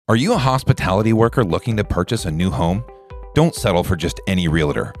Are you a hospitality worker looking to purchase a new home? Don't settle for just any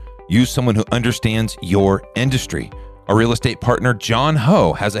realtor. Use someone who understands your industry. Our real estate partner, John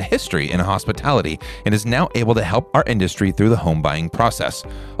Ho, has a history in hospitality and is now able to help our industry through the home buying process.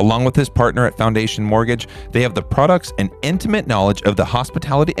 Along with his partner at Foundation Mortgage, they have the products and intimate knowledge of the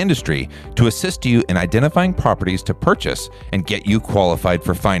hospitality industry to assist you in identifying properties to purchase and get you qualified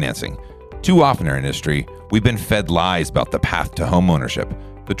for financing. Too often in our industry, we've been fed lies about the path to homeownership.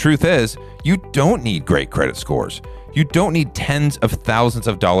 The truth is, you don't need great credit scores. You don't need tens of thousands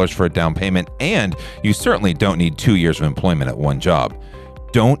of dollars for a down payment, and you certainly don't need 2 years of employment at one job.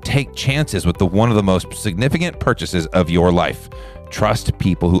 Don't take chances with one of the most significant purchases of your life. Trust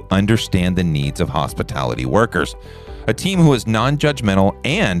people who understand the needs of hospitality workers. A team who is non-judgmental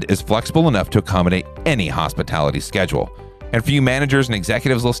and is flexible enough to accommodate any hospitality schedule. And for you managers and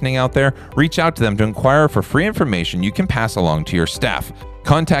executives listening out there, reach out to them to inquire for free information you can pass along to your staff.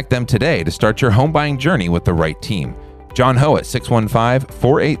 Contact them today to start your home buying journey with the right team. John Ho at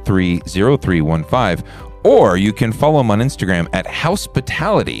 615-483-0315, or you can follow him on Instagram at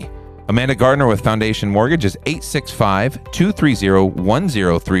Housepitality. Amanda Gardner with Foundation Mortgage is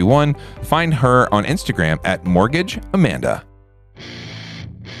 865-230-1031. Find her on Instagram at Mortgage Amanda.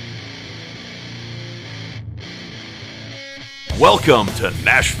 Welcome to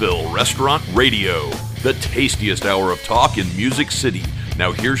Nashville Restaurant Radio, the tastiest hour of talk in Music City.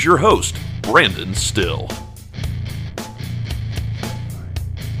 Now here's your host, Brandon Still.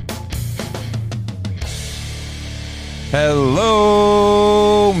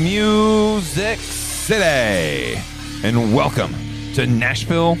 Hello, Music City, and welcome to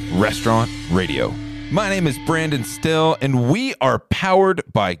Nashville Restaurant Radio. My name is Brandon Still, and we are powered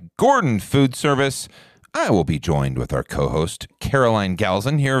by Gordon Food Service. I will be joined with our co-host, Caroline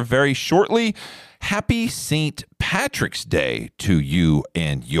Galzin, here very shortly. Happy St. Patrick's Day to you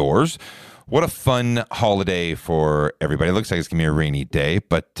and yours. What a fun holiday for everybody. It looks like it's going to be a rainy day,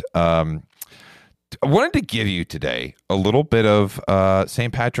 but I wanted to give you today a little bit of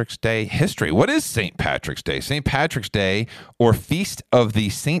St. Patrick's Day history. What is St. Patrick's Day? St. Patrick's Day, or Feast of the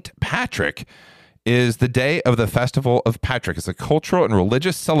St. Patrick, is the day of the Festival of Patrick. It's a cultural and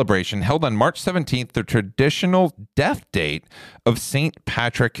religious celebration held on March 17th, the traditional death date of St.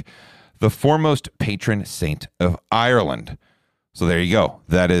 Patrick, the foremost patron saint of Ireland. So there you go.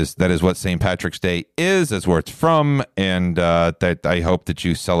 That is what St. Patrick's Day is. That's where it's from, and that I hope that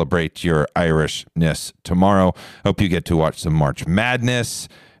you celebrate your Irishness tomorrow. Hope you get to watch some March Madness,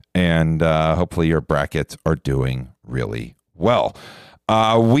 and hopefully your brackets are doing really well.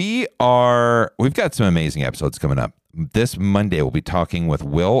 We've got some amazing episodes coming up. This Monday, we'll be talking with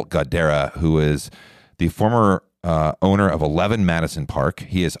Will Gadara, who is the former owner of 11 Madison Park.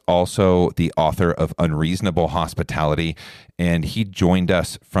 He is also the author of Unreasonable Hospitality, and he joined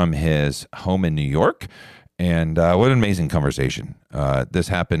us from his home in New York. And what an amazing conversation. This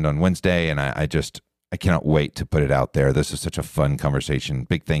happened on Wednesday, and I cannot wait to put it out there. This is such a fun conversation.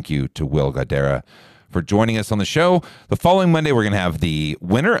 Big thank you to Will Gadara for joining us on the show. The following Monday, we're going to have the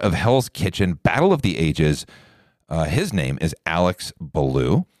winner of Hell's Kitchen Battle of the Ages. His name is Alex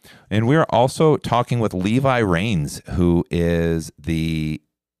Ballou. And we are also talking with Levi Rains, who is the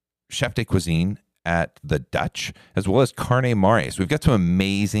chef de cuisine at the Dutch, as well as Carne Mare. So we've got some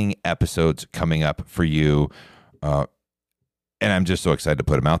amazing episodes coming up for you. And I'm just so excited to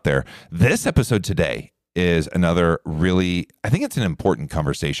put them out there. This episode today is another really, I think it's an important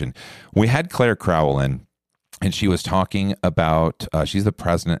conversation. We had Claire Crowell in, and she was talking about, she's the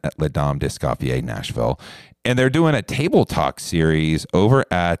president at Les Dames d'Escoffier Nashville, and they're doing a table talk series over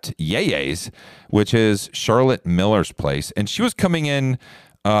at Yeye's, which is Charlotte Miller's place. And she was coming in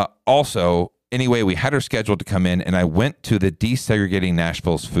also. Anyway, we had her scheduled to come in, and I went to the Desegregating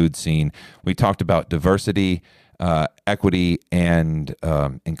Nashville's food scene. We talked about diversity, equity, and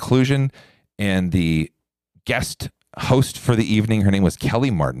inclusion, and the guest host for the evening, her name was Kellie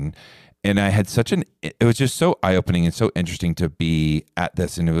Martin. And I had it was just so eye-opening and so interesting to be at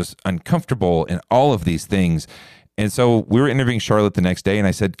this. And it was uncomfortable and all of these things. And so we were interviewing Charlotte the next day, and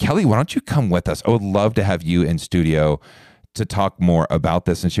I said, Kellie, why don't you come with us? I would love to have you in studio to talk more about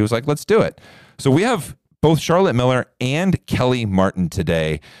this. And she was like, let's do it. So we have both Charlotte Miller and Kellie Martin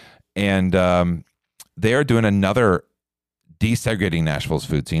today. And they are doing another Desegregating Nashville's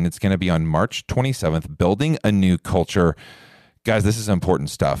food scene. It's going to be on March 27th, Building a New Culture. Guys, this is important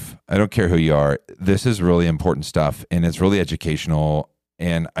stuff. I don't care who you are. This is really important stuff, and it's really educational.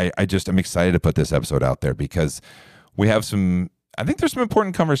 And I'm excited to put this episode out there because we have I think there's some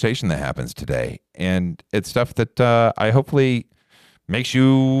important conversation that happens today. And it's stuff that I hopefully makes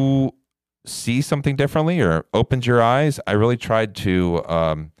you see something differently or opens your eyes. I really tried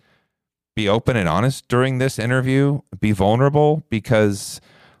to be open and honest during this interview, be vulnerable, because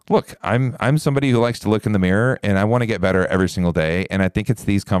look, I'm somebody who likes to look in the mirror and I want to get better every single day. And I think it's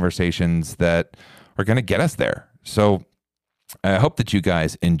these conversations that are going to get us there. So I hope that you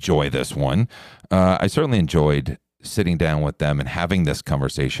guys enjoy this one. I certainly enjoyed sitting down with them and having this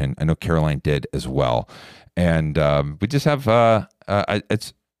conversation. I know Caroline did as well. And we just have, I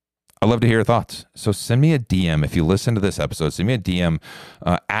love to hear your thoughts. So send me a DM. If you listen to this episode, send me a DM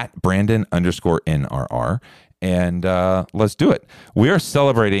at Brandon_NRR. And let's do it. We are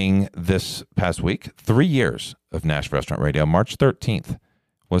celebrating this past week 3 years of Nashville Restaurant Radio. March 13th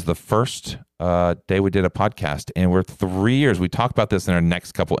was the first day we did a podcast. And we're 3 years. We talk about this in our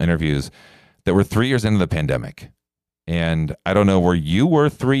next couple interviews, that we're 3 years into the pandemic. And I don't know where you were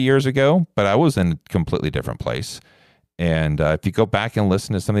 3 years ago, but I was in a completely different place. And if you go back and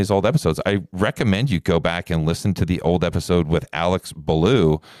listen to some of these old episodes, I recommend you go back and listen to the old episode with Alex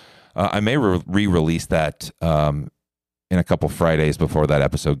Ballou. I may re-release that in a couple Fridays before that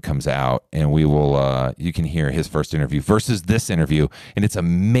episode comes out, and we will. You can hear his first interview versus this interview, and it's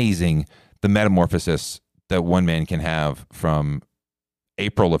amazing the metamorphosis that one man can have from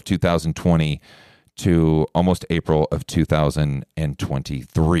April of 2020 to almost April of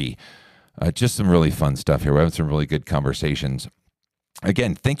 2023. Just some really fun stuff here. We're having some really good conversations.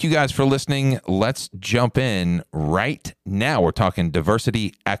 Again, thank you guys for listening. Let's jump in right now. We're talking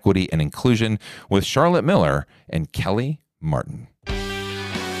diversity, equity, and inclusion with Charlotte Miller and Kellie Martin.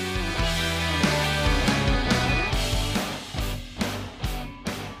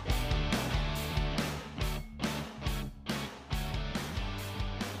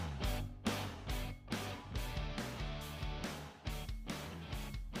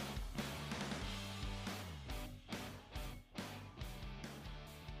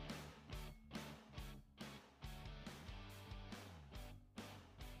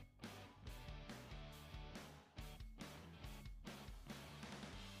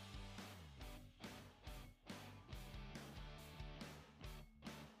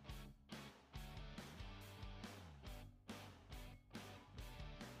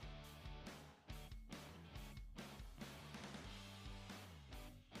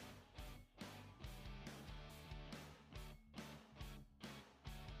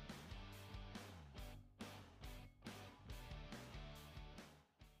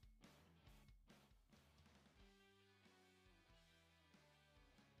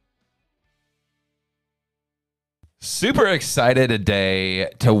 Super excited today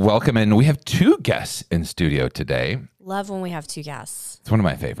to welcome in. We have two guests in studio today. Love when we have two guests. It's one of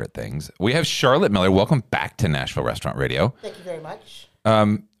my favorite things. We have Charlotte Miller. Welcome back to Nashville Restaurant Radio. Thank you very much.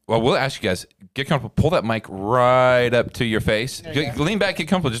 Well, we'll ask you guys, get comfortable. Pull that mic right up to your face. Okay. Lean back, get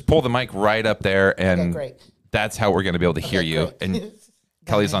comfortable. Just pull the mic right up there, and great. that's how we're going to be able to hear you. Great. And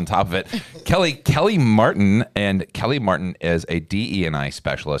Kellie's on top of it. Kellie Martin, and Kellie Martin is a DE&I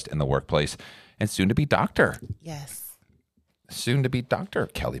specialist in the workplace and soon to be doctor. Yes. Soon to be Dr.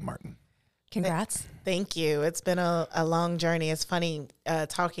 Kellie Martin. Congrats. Thank you. It's been a long journey. It's funny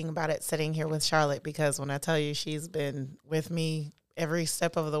talking about it sitting here with Charlotte, because when I tell you she's been with me every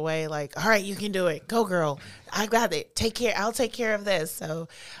step of the way, like, all right, you can do it. Go, girl. I got it. Take care. I'll take care of this. So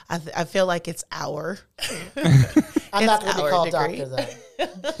I feel like it's our. I'm not going to be called degree. doctor,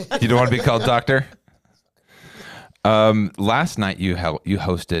 though. You don't want to be called doctor? Last night you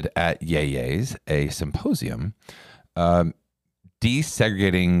hosted at Ye's a symposium.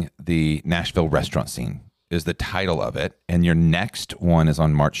 Desegregating the Nashville restaurant scene is the title of it. And your next one is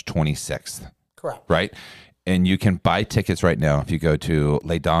on March 26th. Correct. Right? And you can buy tickets right now. If you go to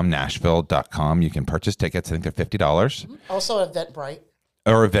lesdomnashville.com, you can purchase tickets. I think they're $50. Also Eventbrite.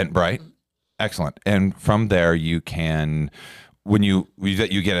 Or Eventbrite. Excellent. And from there, you can, when you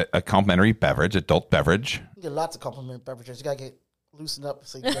get a complimentary beverage, adult beverage. You get lots of complimentary beverages. You got to get loosened up.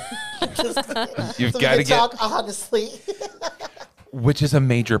 So you You've got to talk honestly. Which is a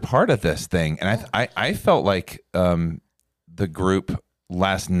major part of this thing. And I felt like the group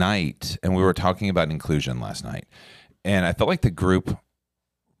last night, and we were talking about inclusion last night, and I felt like the group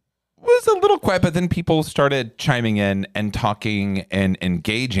was a little quiet, but then people started chiming in and talking and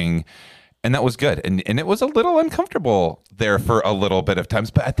engaging, and that was good. And it was a little uncomfortable there for a little bit of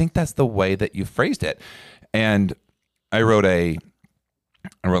times, but I think that's the way that you phrased it. And I wrote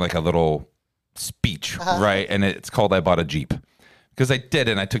like a little speech, right? And it's called I Bought a Jeep. Because I did,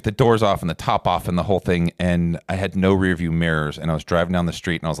 and I took the doors off and the top off and the whole thing, and I had no rear view mirrors, and I was driving down the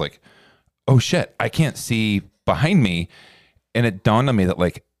street, and I was like, oh shit, I can't see behind me. And it dawned on me that,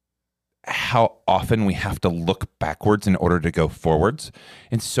 like, how often we have to look backwards in order to go forwards.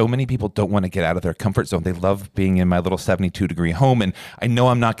 And so many people don't want to get out of their comfort zone. They love being in my little 72-degree home. And I know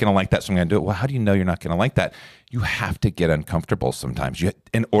I'm not going to like that, so I'm going to do it. Well, how do you know you're not going to like that? You have to get uncomfortable sometimes.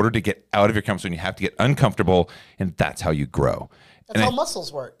 In order to get out of your comfort zone, you have to get uncomfortable, and that's how you grow. That's how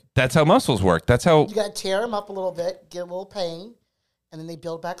muscles work. That's how muscles work. That's how... You got to tear them up a little bit, get a little pain, and then they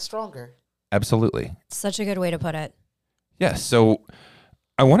build back stronger. Absolutely. Such a good way to put it. Yeah, so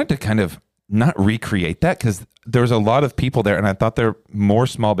I wanted to kind of not recreate that because there's a lot of people there, and I thought there more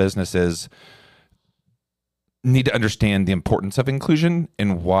small businesses need to understand the importance of inclusion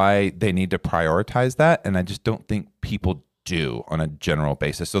and why they need to prioritize that. And I just don't think people do on a general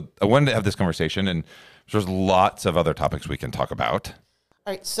basis. So I wanted to have this conversation, and there's lots of other topics we can talk about.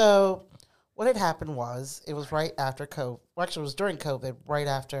 All right, so what had happened was it was right after COVID. Well, actually, it was during COVID, right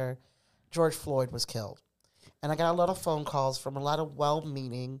after George Floyd was killed. And I got a lot of phone calls from a lot of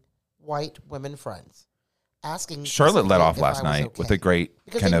well-meaning white women friends asking. Charlotte led off last night with a great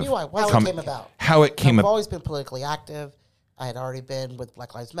because kind they of knew how it came about. How it came I've about. always been politically active. I had already been with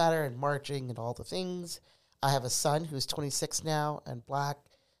Black Lives Matter and marching and all the things. I have a son who's 26 now and black.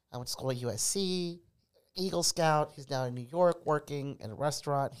 I went to school at USC, Eagle Scout. He's now in New York working in a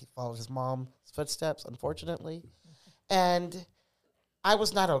restaurant. He followed his mom's footsteps, unfortunately. And I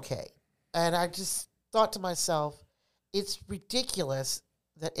was not okay. And I just thought to myself, it's ridiculous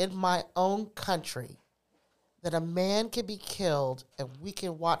that in my own country that a man can be killed and we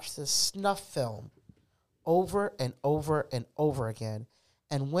can watch this snuff film over and over and over again.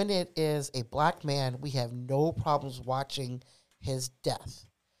 And when it is a black man, we have no problems watching his death.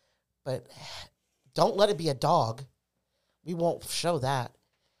 But don't let it be a dog. We won't show that.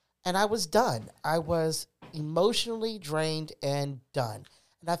 And I was done. I was emotionally drained and done.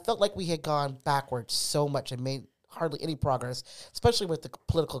 And I felt like we had gone backwards so much and made hardly any progress, especially with the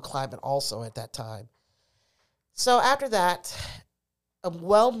political climate also at that time. So after that, a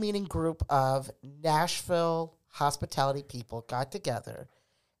well-meaning group of Nashville hospitality people got together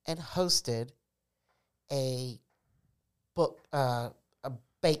and hosted a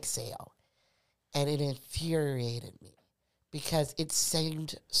bake sale. And it infuriated me because it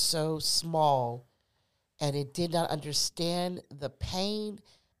seemed so small and it did not understand the pain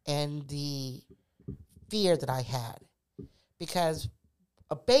and the fear that I had. Because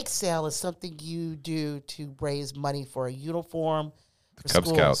a bake sale is something you do to raise money for a uniform for Cub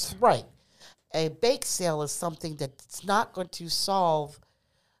schools. Scouts. Right. A bake sale is something that's not going to solve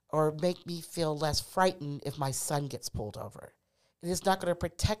or make me feel less frightened if my son gets pulled over. It is not going to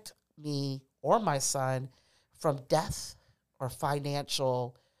protect me or my son from death or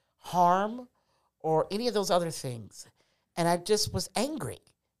financial harm or any of those other things. And I just was angry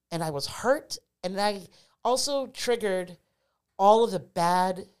and I was hurt. And I also triggered all of the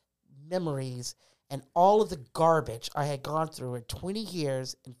bad memories and all of the garbage I had gone through in 20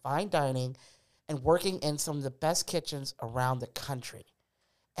 years in fine dining and working in some of the best kitchens around the country.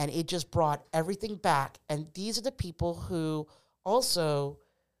 And it just brought everything back. And these are the people who also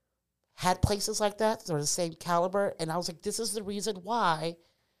had places like that. They're the same caliber. And I was like, this is the reason why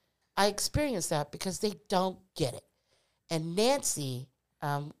I experienced that, because they don't get it. And Nancy,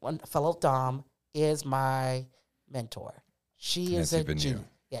 one fellow Dom, is my mentor. She is Nancy a Benu. genius.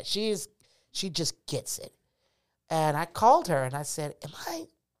 Yeah, she just gets it. And I called her and I said,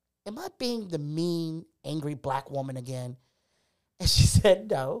 am I being the mean, angry black woman again? And she said,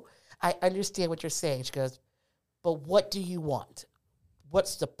 no, I understand what you're saying. She goes, but what do you want?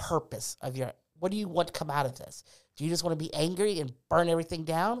 What's the purpose of what do you want to come out of this? Do you just want to be angry and burn everything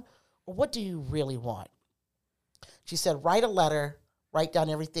down? Or what do you really want? She said, write a letter, write down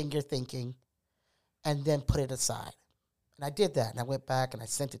everything you're thinking, and then put it aside. And I did that, and I went back and I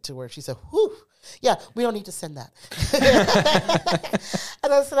sent it to her. She said, whew, yeah, we don't need to send that.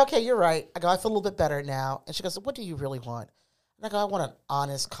 And I said, okay, you're right. I go, I feel a little bit better now. And she goes, what do you really want? And I go, I want an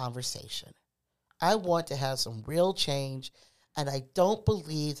honest conversation. I want to have some real change, and I don't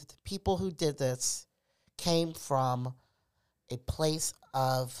believe that the people who did this came from a place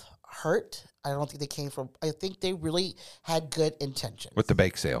of hurt. I don't think they came from, I think they really had good intentions. With the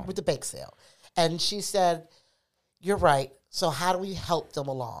bake sale. With the bake sale. And she said, you're right. So how do we help them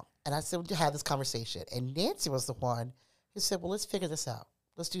along? And I said, we'll have this conversation. And Nancy was the one who said, well, let's figure this out.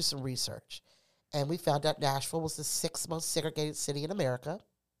 Let's do some research. And we found out Nashville was the 6th most segregated city in America.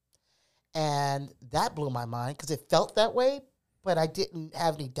 And that blew my mind because it felt that way, but I didn't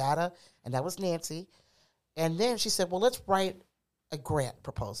have any data. And that was Nancy. And then she said, well, let's write a grant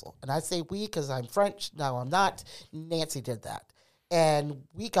proposal. And I say we because I'm French. No, I'm not. Nancy did that. And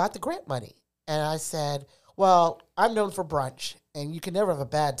we got the grant money. And I said, well, I'm known for brunch. And you can never have a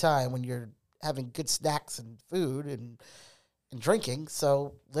bad time when you're having good snacks and food and drinking.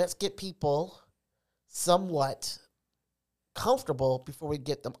 So let's get people somewhat comfortable before we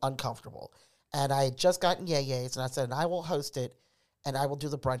get them uncomfortable. And I had just gotten yay-yays, and I said, and I will host it, and I will do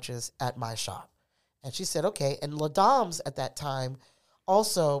the brunches at my shop. And she said, okay. And La Dame's at that time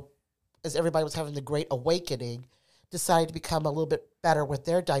also, as everybody was having the Great Awakening, decided to become a little bit better with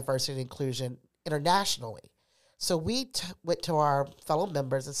their diversity and inclusion internationally. So we went to our fellow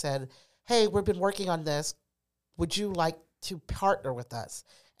members and said, hey, we've been working on this. Would you like to partner with us?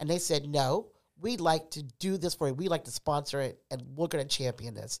 And they said, no, we'd like to do this for you. We'd like to sponsor it, and we're going to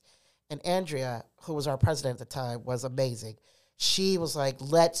champion this. And Andrea, who was our president at the time, was amazing. She was like,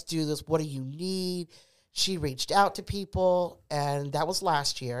 let's do this. What do you need? She reached out to people, and that was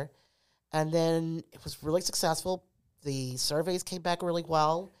last year. And then it was really successful. The surveys came back really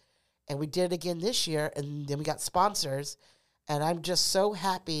well. And we did it again this year, and then we got sponsors. And I'm just so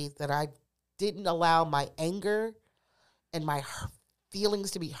happy that I didn't allow my anger and my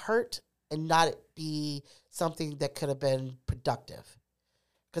feelings to be hurt and not it be something that could have been productive.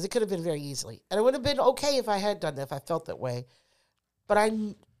 Because it could have been very easily. And it would have been okay if I had done that, if I felt that way. But I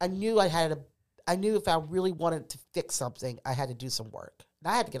knew I knew if I really wanted to fix something, I had to do some work. And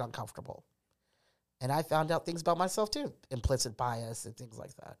I had to get uncomfortable. And I found out things about myself too, implicit bias and things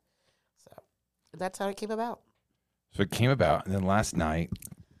like that. So that's how it came about. So it came about, and then last night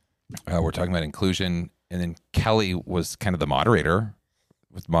we're talking about inclusion, and then Kellie was kind of the moderator,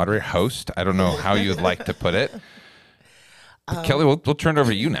 host. I don't know how you'd like to put it. But Kellie, we'll turn it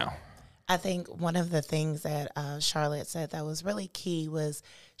over to you now. I think one of the things that Charlotte said that was really key was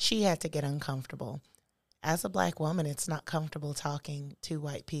she had to get uncomfortable. As a Black woman, it's not comfortable talking to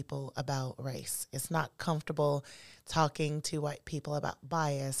white people about race. It's not comfortable talking to white people about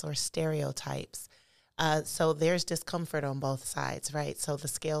bias or stereotypes. So there's discomfort on both sides, right? So the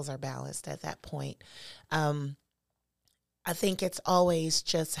scales are balanced at that point. I think it's always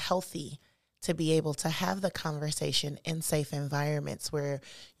just healthy to be able to have the conversation in safe environments where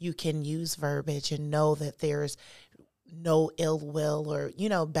you can use verbiage and know that there's no ill will or,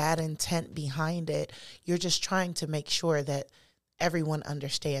 bad intent behind it. You're just trying to make sure that everyone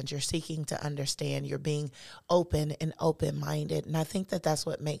understands. You're seeking to understand. You're being open and open-minded. And I think that that's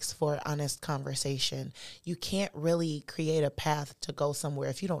what makes for honest conversation. You can't really create a path to go somewhere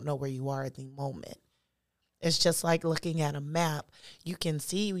if you don't know where you are at the moment. It's just like looking at a map. You can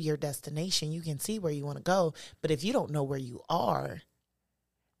see your destination. You can see where you want to go. But if you don't know where you are,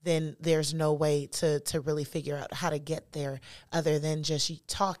 then there's no way to really figure out how to get there other than just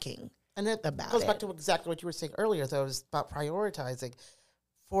talking. And it goes back to exactly what you were saying earlier, though, is about prioritizing.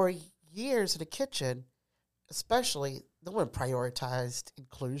 For years in the kitchen, especially, no one prioritized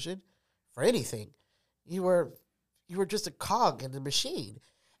inclusion for anything. You were just a cog in the machine.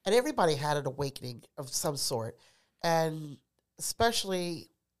 And everybody had an awakening of some sort. And especially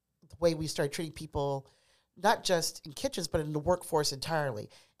the way we started treating people, not just in kitchens, but in the workforce entirely.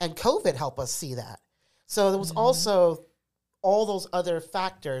 And COVID helped us see that. So there was also all those other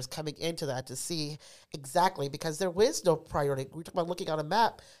factors coming into that to see exactly, because there was no priority. We talk about looking on a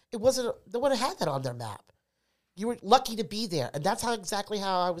map. No one had that on their map. You were lucky to be there. And that's exactly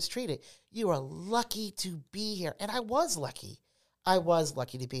how I was treated. You are lucky to be here. And I was lucky. I was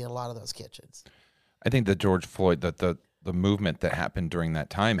lucky to be in a lot of those kitchens. I think that George Floyd, the movement that happened during that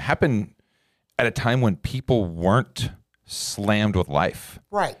time happened at a time when people weren't slammed with life.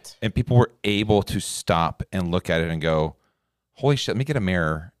 Right. And people were able to stop and look at it and go, holy shit, let me get a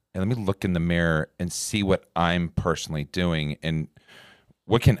mirror and let me look in the mirror and see what I'm personally doing and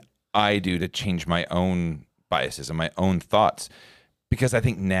what can I do to change my own biases and my own thoughts. Because I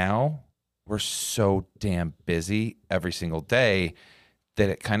think now we're so damn busy every single day that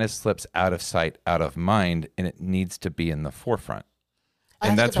it kind of slips out of sight, out of mind, and it needs to be in the forefront.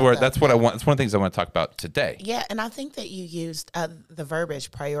 And that's what I want. It's one of the things I want to talk about today. Yeah, and I think that you used the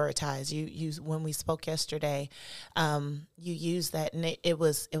verbiage prioritize. You used, when we spoke yesterday, you used that, and it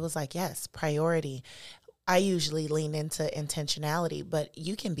was like, yes, priority. I usually lean into intentionality, but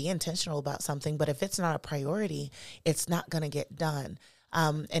you can be intentional about something, but if it's not a priority, it's not going to get done.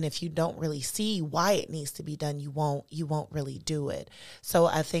 And if you don't really see why it needs to be done, you won't really do it. So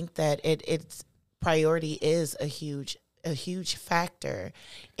I think that it's priority is a huge factor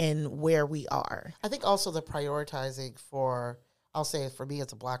in where we are. I think also the prioritizing I'll say for me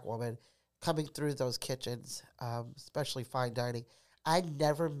as a Black woman, coming through those kitchens, especially fine dining, I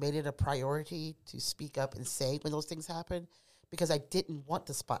never made it a priority to speak up and say when those things happen because I didn't want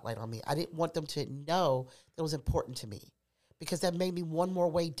the spotlight on me. I didn't want them to know that it was important to me because that made me one more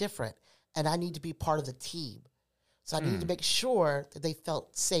way different, and I need to be part of the team. So I needed to make sure that they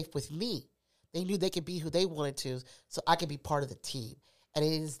felt safe with me. They knew they could be who they wanted to, so I could be part of the team. And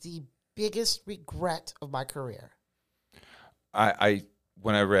it is the biggest regret of my career. I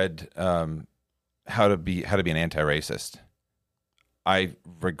when I read how to be an anti-racist, I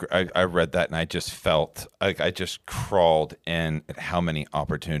read that and I just felt like I just crawled in at how many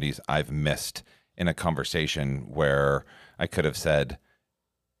opportunities I've missed in a conversation where I could have said,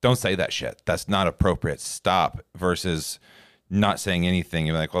 "Don't say that shit. That's not appropriate. Stop." Versus not saying anything.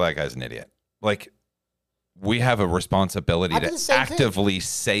 You're like, "Well, that guy's an idiot." Like, we have a responsibility to actively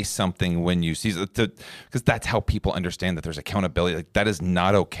say something when you see, because that's how people understand that there's accountability. Like, that is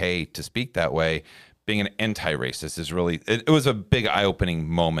not okay to speak that way. Being an anti-racist is really, it was a big eye-opening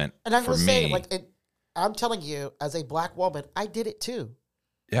moment and I'm for just me. saying, like, I'm telling you, as a black woman, I did it too.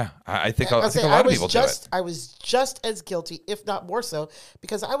 Yeah, I think a lot of people do it. I was just as guilty, if not more so,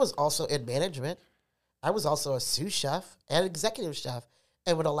 because I was also in management. I was also a sous chef and executive chef,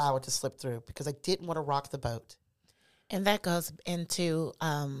 and would allow it to slip through because I didn't want to rock the boat. And that goes into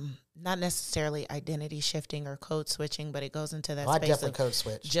not necessarily identity shifting or code switching, but it goes into that I space definitely of code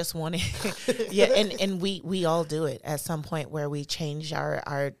switch. just wanting, yeah, and we all do it at some point where we change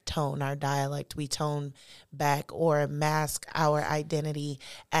our tone, our dialect, we tone back or mask our identity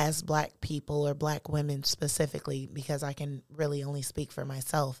as Black people or Black women specifically, because I can really only speak for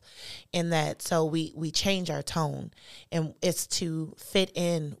myself in that. So we change our tone, and it's to fit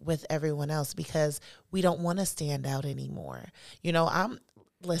in with everyone else because we don't want to stand out anymore. You know, I'm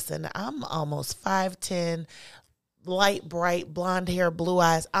almost 5'10", light, bright, blonde hair, blue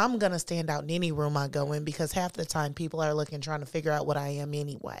eyes. I'm going to stand out in any room I go in because half the time people are looking, trying to figure out what I am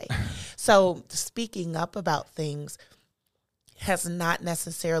anyway. So speaking up about things has not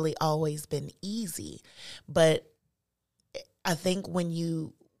necessarily always been easy. But I think when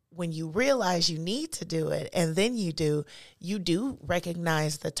you realize you need to do it and then you do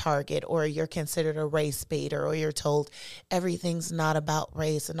recognize the target, or you're considered a race baiter, or you're told everything's not about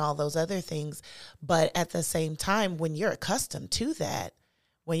race and all those other things. But at the same time, when you're accustomed to that,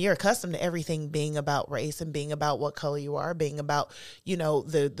 when you're accustomed to everything being about race and being about what color you are, being about, you know,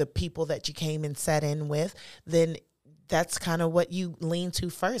 the people that you came and sat in with, then that's kind of what you lean to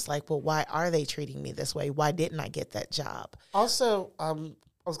first. Like, well, why are they treating me this way? Why didn't I get that job? Also,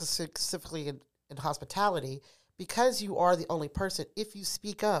 I was going to say specifically in hospitality, because you are the only person, if you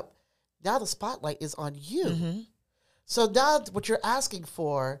speak up, now the spotlight is on you. Mm-hmm. So now what you're asking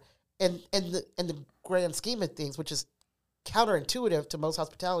for in the grand scheme of things, which is counterintuitive to most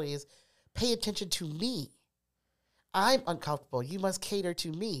hospitality, is pay attention to me. I'm uncomfortable. You must cater to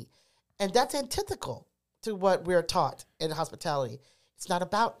me. And that's antithetical to what we're taught in hospitality. It's not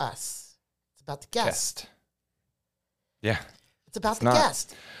about us. It's about the guest. Yeah. It's about the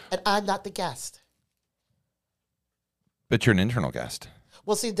guest, and I'm not the guest. But you're an internal guest.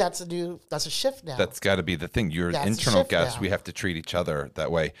 Well, see, that's a shift now. That's got to be the thing. You're an internal guest. Now. We have to treat each other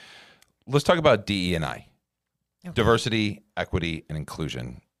that way. Let's talk about DE&I. Okay. Diversity, equity, and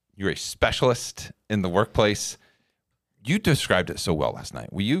inclusion. You're a specialist in the workplace. You described it so well last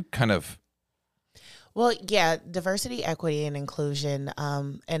night. Will you kind of... Well, yeah, diversity, equity, and inclusion,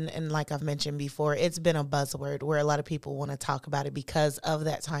 and like I've mentioned before, it's been a buzzword where a lot of people want to talk about it because of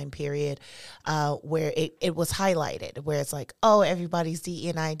that time period where it was highlighted, where it's like, oh, everybody's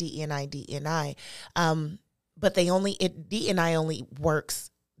DE&I, DE&I, DE&I. But DE&I only works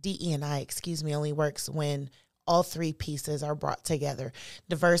when all three pieces are brought together.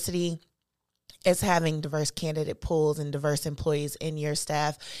 Diversity is having diverse candidate pools and diverse employees in your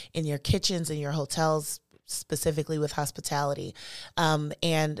staff, in your kitchens, in your hotels, specifically with hospitality.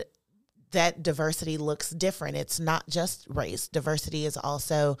 And that diversity looks different. It's not just race. Diversity is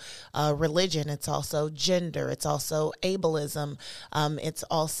also religion. It's also gender. It's also ableism. It's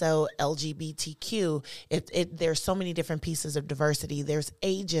also LGBTQ. There's so many different pieces of diversity. There's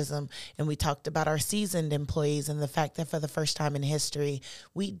ageism. And we talked about our seasoned employees and the fact that for the first time in history,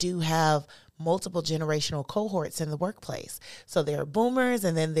 we do have multiple generational cohorts in the workplace. So there are boomers,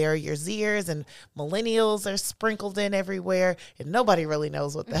 and then there are your Zers, and millennials are sprinkled in everywhere, and nobody really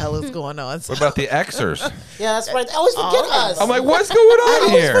knows what the hell is going on. So. What about the Xers? Yeah, that's right. I always forget us. I'm like, what's going on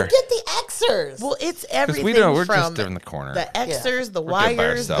here? I always forget the Xers. Well, it's everything we're from just in the corner. The Xers, the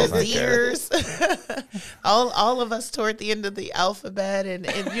Yers, the Zers, all of us toward the end of the alphabet, and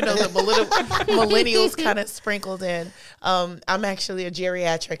you know, the millennials kind of sprinkled in. I'm actually a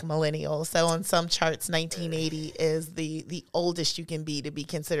geriatric millennial, so on some charts, 1980 is the oldest you can be to be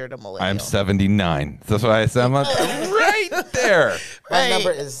considered a millennial. I'm 79. That's why I said I'm right there. My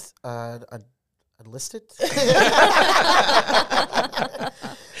number is unlisted.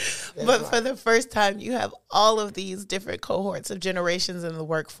 But for the first time, you have all of these different cohorts of generations in the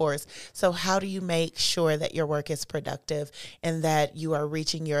workforce. So how do you make sure that your work is productive and that you are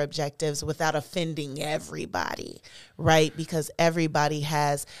reaching your objectives without offending everybody, right? Because everybody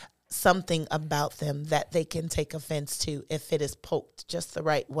has something about them that they can take offense to if it is poked just the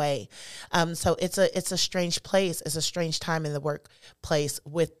right way. So it's a strange place. It's a strange time in the workplace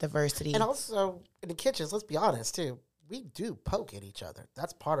with diversity. And also in the kitchens, let's be honest too, we do poke at each other.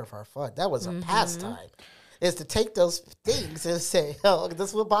 That's part of our fun. That was a pastime, is to take those things and say, oh,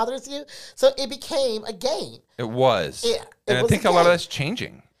 this is what bothers you? So it became a game. It was. Yeah. And I think a lot of that's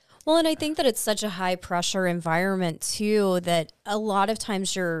changing. Well, and I think that it's such a high pressure environment too that a lot of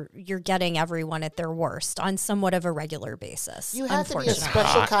times you're getting everyone at their worst on somewhat of a regular basis. You have to be a unfortunately.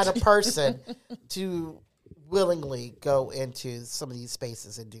 special kind of person to willingly go into some of these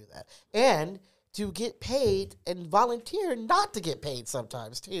spaces and do that. And to get paid and volunteer not to get paid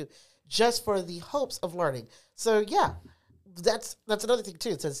sometimes too, just for the hopes of learning. So yeah, that's another thing too.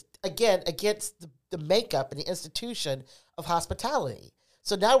 It says, again, against the makeup and the institution of hospitality.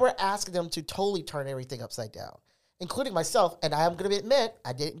 So now we're asking them to totally turn everything upside down, including myself. And I'm going to admit,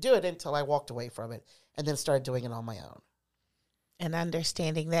 I didn't do it until I walked away from it and then started doing it on my own. And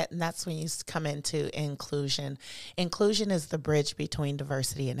understanding that, and that's when you come into inclusion. Inclusion is the bridge between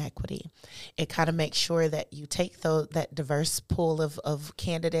diversity and equity. It kind of makes sure that you take that diverse pool of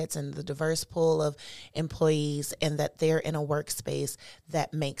candidates and the diverse pool of employees and that they're in a workspace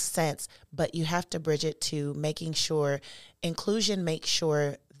that makes sense. But you have to bridge it to making sure inclusion makes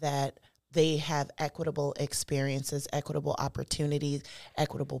sure that they have equitable experiences, equitable opportunities,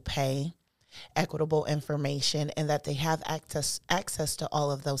 equitable pay, equitable information, and that they have access to all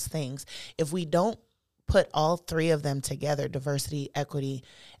of those things. If we don't put all three of them together, diversity, equity,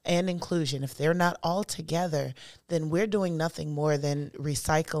 and inclusion, if they're not all together, then we're doing nothing more than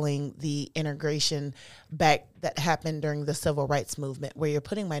recycling the integration back that happened during the civil rights movement, where you're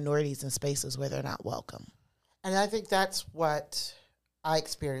putting minorities in spaces where they're not welcome. And I think that's what I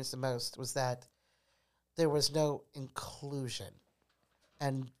experienced the most, was that there was no inclusion.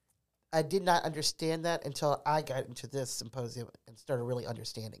 And I did not understand that until I got into this symposium and started really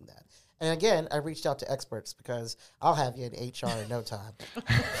understanding that. And again, I reached out to experts because I'll have you in HR in no time.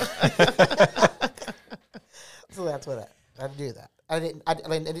 So that's what I do that.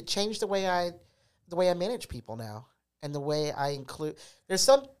 And it changed the way I manage people now, and the way I include.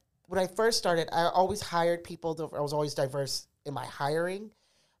 When I first started, I always hired people. I was always diverse in my hiring,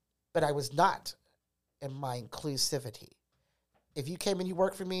 but I was not in my inclusivity. If you came and you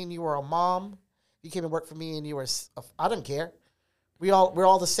worked for me and you were a mom, you came and worked for me and you were, I don't care. We're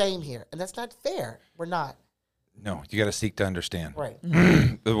all the same here. And that's not fair. We're not. No, you got to seek to understand. Right.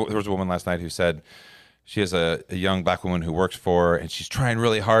 There was a woman last night who said she has a young black woman who works for her, and she's trying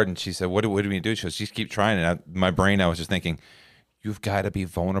really hard. And she said, what do we do? She goes, just keep trying. And my brain, I was just thinking, you've got to be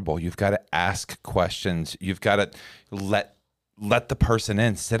vulnerable. You've got to ask questions. You've got to let the person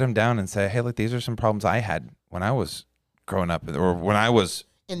in, sit them down and say, hey, look, these are some problems I had when I was growing up, or when I was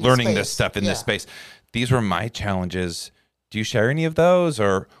learning this stuff in this space. These were my challenges. Do you share any of those,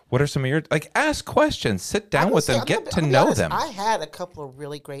 or what are some of your, ask questions, sit down with them, get to know them. I had a couple of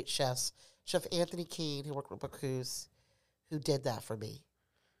really great chefs. Chef Anthony Keene, who worked with Bacchus, who did that for me.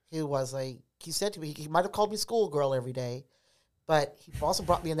 He was he said to me, he might have called me schoolgirl every day, but he also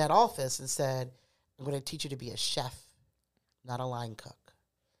brought me in that office and said, I'm going to teach you to be a chef, not a line cook.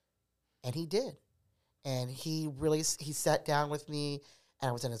 And he did. And he sat down with me, and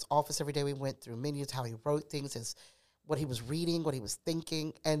I was in his office every day. We went through menus, how he wrote things, what he was reading, what he was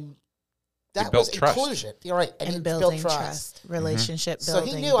thinking, and that was trust. Inclusion. You're right. And building trust, relationship building.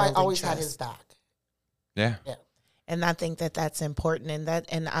 So he knew I always trust. had his back. Yeah. And I think that that's important,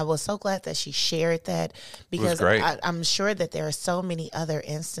 and I was so glad that she shared that, because I'm sure that there are so many other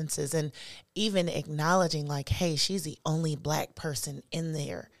instances, and even acknowledging hey, she's the only black person in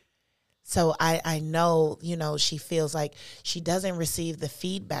there. So I know, she feels like she doesn't receive the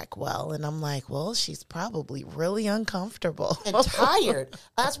feedback well. And I'm like, well, she's probably really uncomfortable. And tired.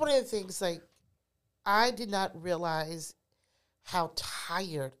 That's one of the things, I did not realize how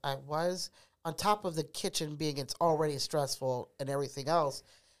tired I was, on top of the kitchen being it's already stressful and everything else.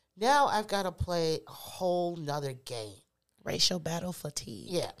 Now I've got to play a whole nother game. Racial battle fatigue.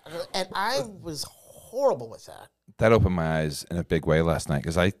 Yeah. And I was horrible with that. That opened my eyes in a big way last night,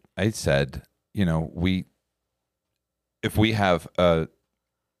 because I said, if we have a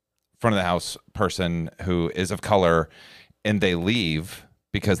front of the house person who is of color and they leave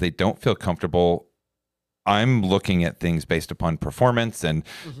because they don't feel comfortable, I'm looking at things based upon performance, and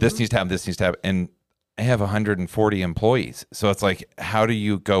this needs to have, and I have 140 employees. So it's like, how do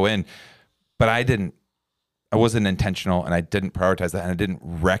you go in? But I wasn't intentional, and I didn't prioritize that, and I didn't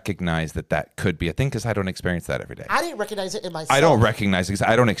recognize that could be a thing because I don't experience that every day. I didn't recognize it in myself. I don't recognize it because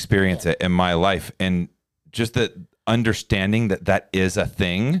I don't experience it in my life. And just the understanding that is a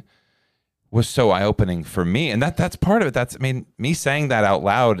thing was so eye-opening for me. And that's part of it. Me saying that out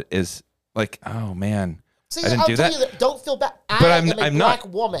loud is like, oh man, See, I didn't do that. You that. Don't feel bad. But I'm a I'm black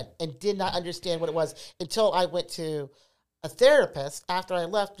not. woman and did not understand what it was until I went to a therapist after I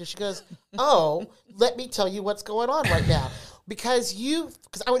left. And she goes, oh, let me tell you what's going on right now. Because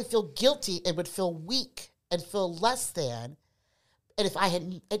I would feel guilty and would feel weak and feel less than. And if I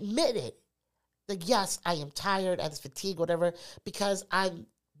had admitted that, yes, I am tired, I was fatigued, whatever, because I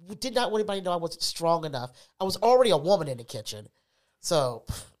did not want anybody to know I wasn't strong enough. I was already a woman in the kitchen. So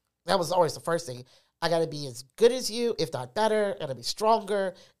that was always the first thing. I got to be as good as you, if not better. I got to be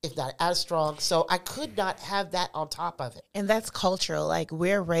stronger, if not as strong. So I could not have that on top of it. And that's cultural. Like,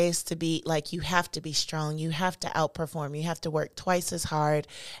 we're raised to be like, you have to be strong. You have to outperform. You have to work twice as hard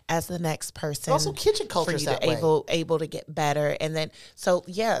as the next person. Also, kitchen culture for is you that to way. able to get better. And then, so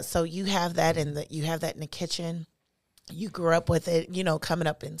you have that in the kitchen. You grew up with it, coming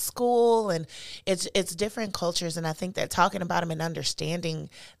up in school, and it's different cultures. And I think that talking about them and understanding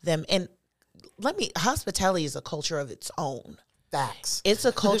them, and hospitality is a culture of its own. Facts. It's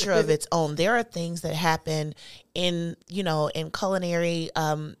a culture of its own. There are things that happen in culinary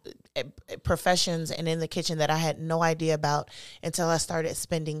professions and in the kitchen that I had no idea about until I started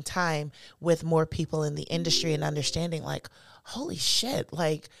spending time with more people in the industry and understanding, like, holy shit,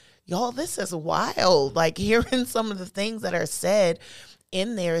 like, y'all, this is wild. Like, hearing some of the things that are said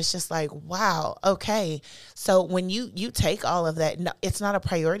in there is just like, wow, okay. So when you take all of that, no, it's not a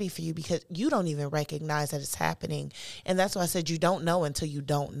priority for you because you don't even recognize that it's happening. And that's why I said you don't know until you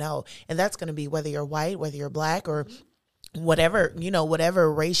don't know. And that's going to be whether you're white, whether you're black, or whatever,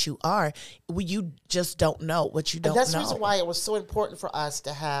 whatever race you are. You just don't know what you don't know. And that's the reason why it was so important for us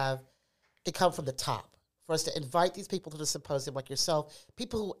to have it come from the top. For us to invite these people to the symposium like yourself,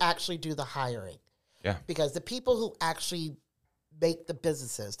 people who actually do the hiring. Yeah. Because the people who actually make the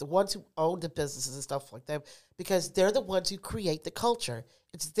businesses, the ones who own the businesses and stuff like that, because they're the ones who create the culture.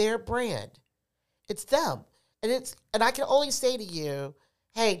 It's their brand. It's them. And I can only say to you,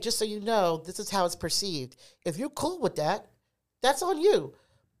 hey, just so you know, this is how it's perceived. If you're cool with that, that's on you.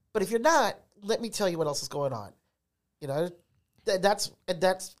 But if you're not, let me tell you what else is going on. That's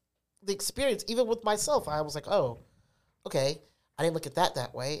the experience. Even with myself, I was like, oh, okay, I didn't look at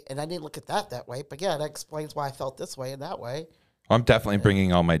that way, and I didn't look at that way. But yeah, that explains why I felt this way and that way. I'm definitely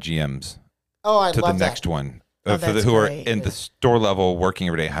bringing all my GMs I to love the that. next one. Oh, For that's who are great. in the store level, working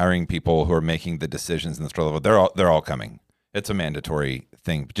every day, hiring people who are making the decisions in the store level. They're all coming. It's a mandatory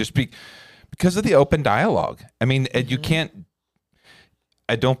thing. Just because of the open dialogue. I mean, you can't.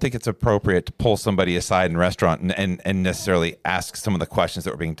 I don't think it's appropriate to pull somebody aside in a restaurant and necessarily ask some of the questions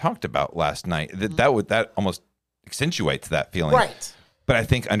that were being talked about last night. That almost accentuates that feeling. Right. But I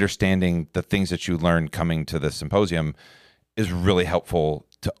think understanding the things that you learn coming to the symposium is really helpful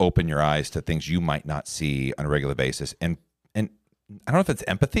to open your eyes to things you might not see on a regular basis. And I don't know if it's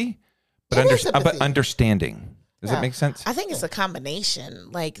empathy, but empathy. understanding. Does Yeah. it make sense? I think it's a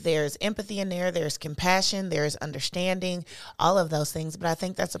combination. Like, there's empathy in there's compassion, there's understanding, all of those things. But I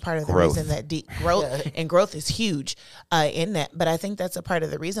think that's a part of the Growth. reason that growth and growth is huge in that. But I think that's a part of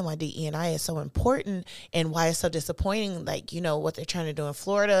the reason why DE&I is so important and why it's so disappointing. Like, what they're trying to do in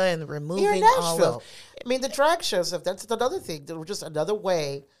Florida and removing Here in all Nashville. of. I mean, the drag shows, that's another thing. That was just another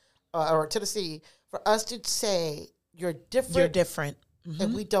way, or Tennessee, for us to say, you're different. You're different.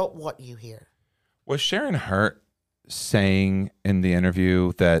 And we don't want you here. Was Sharon Hurt saying in the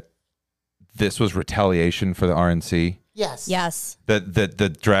interview that this was retaliation for the RNC? Yes. Yes. That the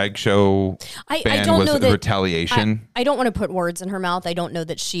drag show I ban don't was know that retaliation? I don't want to put words in her mouth. I don't know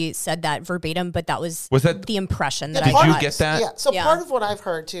that she said that verbatim, but that was that- the impression that Did I you got. get that? Yeah. So Yeah. part of what I've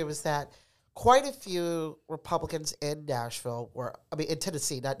heard too is that quite a few Republicans in in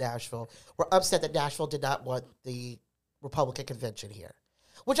Tennessee, not Nashville, were upset that Nashville did not want the Republican convention here,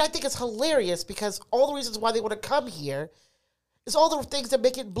 which I think is hilarious because all the reasons why they want to come here is all the things that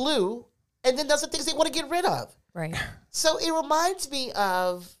make it blue, and then those are things they want to get rid of. Right. So it reminds me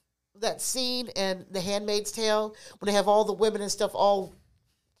of that scene in The Handmaid's Tale when they have all the women and stuff all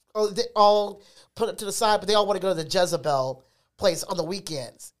put it to the side, but they all want to go to the Jezebel place on the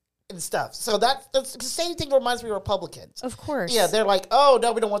weekends. and stuff. So that's the same thing reminds me of Republicans. Of course. Yeah, they're like, oh,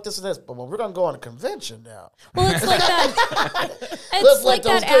 no, we don't want this and this, but we're going to go on a convention now. Well, it's like that. Let's It's let like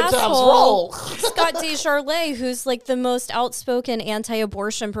those that good times roll. asshole Scott Desjardins, who's like the most outspoken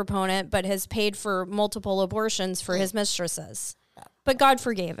anti-abortion proponent, but has paid for multiple abortions for his mistresses. But God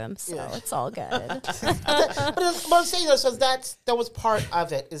forgave him, so it's all good. But what I'm saying, though, so that was part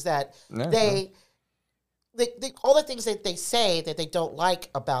of it, is that they all the things that they say that they don't like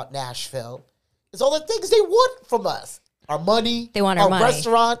about Nashville is all the things they want from us. Our money. They want our money.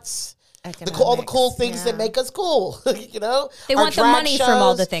 Restaurants. All the cool things that make us cool. You know? They want the money from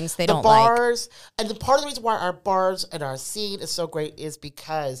all the things they don't like. The bars. And part of the reason why our bars and our scene is so great is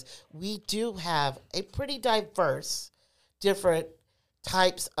because we do have a pretty diverse, different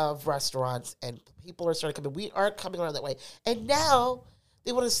types of restaurants, and people are starting to come in. We are coming around that way. And now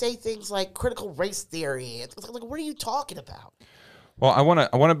they want to say things like critical race theory. It's like, what are you talking about? Well, I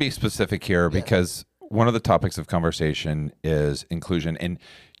want to be specific here because one of the topics of conversation is inclusion. And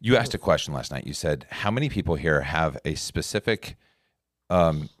you asked a question last night. You said, how many people here have a specific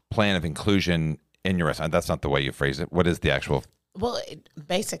plan of inclusion in your restaurant? That's not the way you phrase it. What is the actual? Well,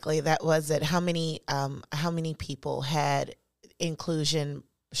 basically, that was it. How many people had inclusion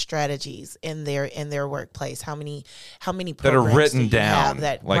strategies in their workplace? How many that are written down?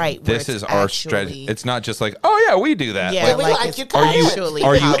 That like, right, this is our strategy. It's not just like, oh yeah, we do that. Yeah,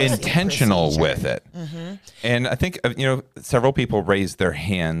 are you intentional with it? Mm-hmm. And I think several people raised their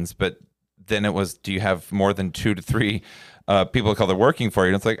hands, but then it was, do you have more than 2 to 3 people of color working for you?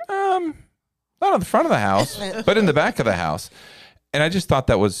 And it's like, not on the front of the house, but in the back of the house. And I just thought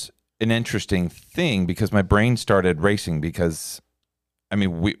that was an interesting thing because my brain started racing because, I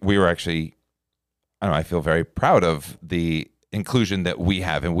mean, we were actually, I feel very proud of the inclusion that we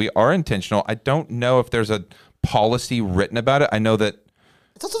have, and we are intentional. I don't know if there's a policy written about it. I know that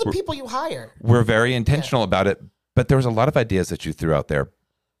it's also the people you hire. We're very intentional about it, but there was a lot of ideas that you threw out there.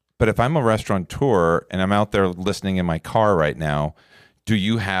 But if I'm a restaurateur and I'm out there listening in my car right now, do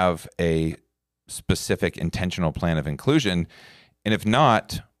you have a specific intentional plan of inclusion? And if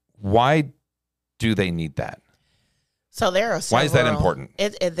not, why do they need that? So there are several, why is that important?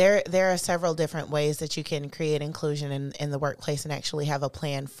 There are several different ways that you can create inclusion in the workplace and actually have a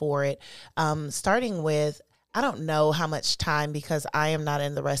plan for it. Starting with, I don't know how much time, because I am not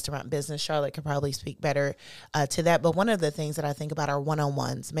in the restaurant business. Charlotte could probably speak better to that. But one of the things that I think about are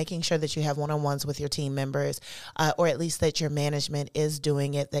one-on-ones, making sure that you have one-on-ones with your team members, or at least that your management is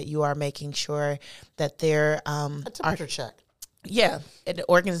doing it, that you are making sure that they're a temperature check. Yeah, and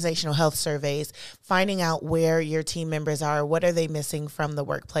organizational health surveys, finding out where your team members are, what are they missing from the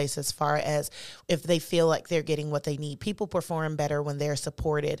workplace as far as if they feel like they're getting what they need. People perform better when they're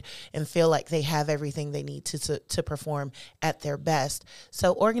supported and feel like they have everything they need to perform at their best.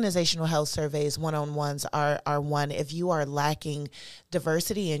 So organizational health surveys, one-on-ones are one. If you are lacking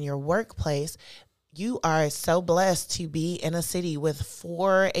diversity in your workplace, you are so blessed to be in a city with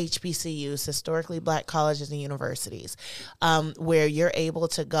 4 HBCUs, historically black colleges and universities, where you're able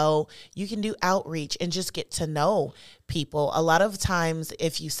to go, you can do outreach and just get to know people. A lot of times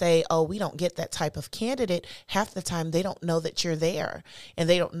if you say, oh, we don't get that type of candidate, half the time they don't know that you're there. And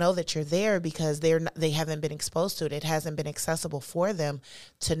they don't know that you're there because they haven't been exposed to it. It hasn't been accessible for them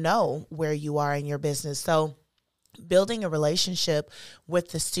to know where you are in your business. So building a relationship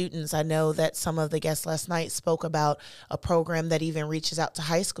with the students. I know that some of the guests last night spoke about a program that even reaches out to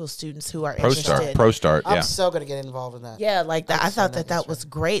high school students who are interested. ProStart, yeah. I'm so going to get involved in that. Yeah, like that. I thought that was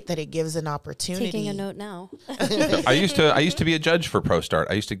great, that it gives an opportunity. Taking a note now. I used to be a judge for ProStart.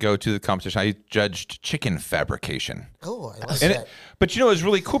 I used to go to the competition. I judged chicken fabrication. Oh, I like that. But it was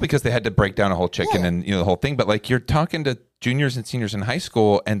really cool because they had to break down a whole chicken and the whole thing. But like, you're talking to juniors and seniors in high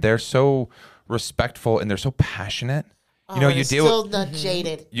school, and they're so respectful and they're so passionate. You deal still with not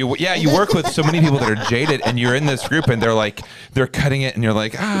jaded. You work with so many people that are jaded, and you're in this group, and they're cutting it, and you're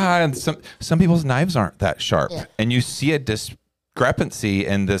like, and some people's knives aren't that sharp, and you see a discrepancy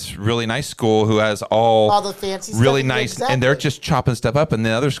in this really nice school who has all the fancy really stuff, nice, exactly. and they're just chopping stuff up, and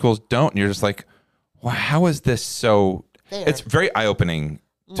the other schools don't, and you're just like, wow, how is this so? Fair. It's very eye opening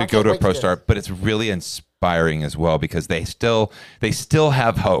to go to a ProStart, but it's really inspiring as well because they still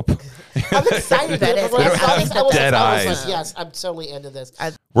have hope. I'm excited that it. They don't have dead eyes. Yes, I'm totally into this.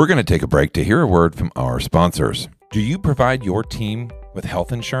 We're going to take a break to hear a word from our sponsors. Do you provide your team with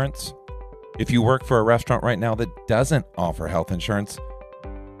health insurance? If you work for a restaurant right now that doesn't offer health insurance,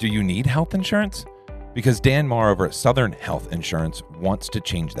 do you need health insurance? Because Dan Marr over at Southern Health Insurance wants to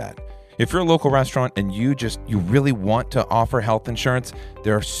change that. If you're a local restaurant and you really want to offer health insurance,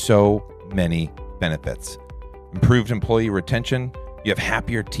 there are so many benefits. Improved employee retention, You have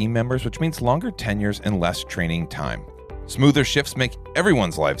happier team members, which means longer tenures and less training time. Smoother shifts make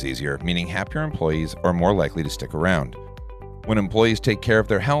everyone's lives easier, meaning happier employees are more likely to stick around. When employees take care of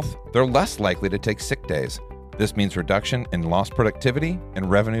their health, they're less likely to take sick days. This means reduction in lost productivity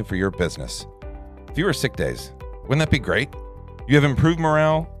and revenue for your business. Fewer sick days. Wouldn't that be great? You have improved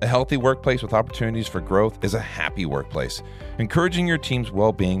morale. A healthy workplace with opportunities for growth is a happy workplace. Encouraging your team's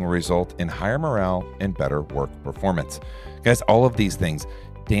well-being will result in higher morale and better work performance. Guys, all of these things,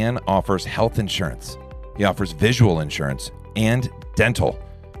 Dan offers health insurance. He offers visual insurance and dental,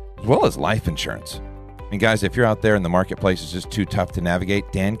 as well as life insurance. And guys, if you're out there and the marketplace is just too tough to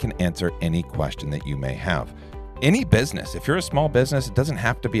navigate, Dan can answer any question that you may have. Any business, if you're a small business, it doesn't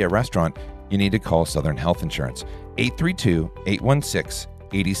have to be a restaurant, you need to call Southern Health Insurance,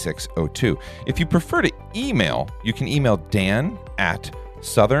 832-816-8602. If you prefer to email, you can email Dan at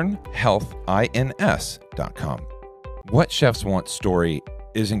southernhealthins.com. What Chefs Want story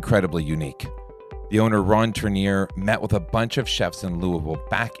is incredibly unique. The owner, Ron Trenier, met with a bunch of chefs in Louisville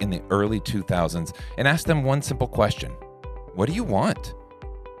back in the early 2000s and asked them one simple question: what do you want?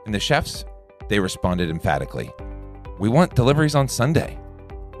 And the chefs, they responded emphatically: we want deliveries on Sunday.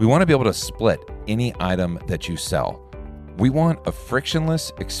 We want to be able to split any item that you sell. We want a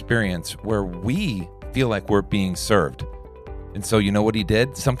frictionless experience where we feel like we're being served. And so you know what he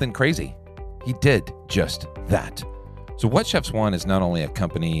did? Something crazy. He did just that. So What Chefs Want is not only a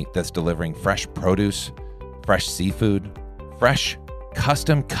company that's delivering fresh produce, fresh seafood, fresh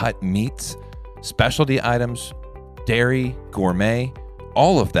custom cut meats, specialty items, dairy, gourmet,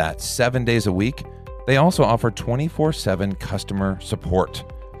 all of that 7 days a week. They also offer 24/7 customer support.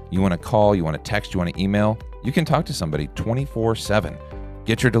 You want to call, you want to text, you want to email, you can talk to somebody 24/7.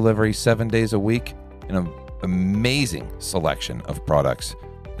 Get your delivery 7 days a week in an amazing selection of products.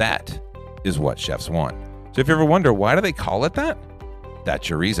 That is What Chefs Want. So if you ever wonder, why do they call it that? That's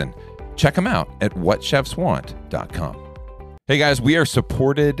your reason. Check them out at whatchefswant.com. Hey guys, we are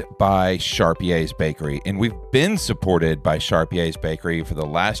supported by Charpier's Bakery, and we've been supported by Charpier's Bakery for the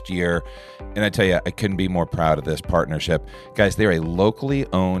last year. And I tell you, I couldn't be more proud of this partnership. Guys, they're a locally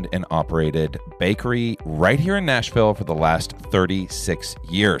owned and operated bakery right here in Nashville for the last 36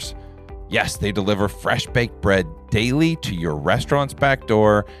 years. Yes, they deliver fresh baked bread daily to your restaurant's back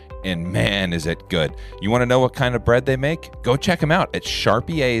door. And man, is it good. You want to know what kind of bread they make? Go check them out at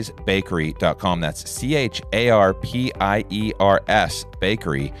charpiersbakery.com. That's CHARPIERS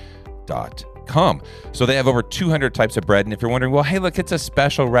bakery.com. So they have over 200 types of bread. And if you're wondering, well, hey, look, it's a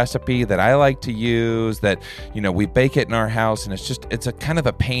special recipe that I like to use that, you know, we bake it in our house and it's a kind of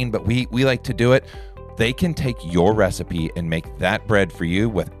a pain, but we like to do it. They can take your recipe and make that bread for you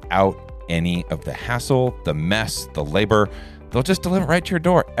without any of the hassle, the mess, the labor. They'll just deliver right to your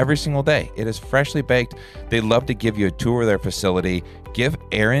door every single day. It is freshly baked. They love to give you a tour of their facility. Give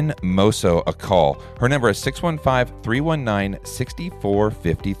Erin Moso a call. Her number is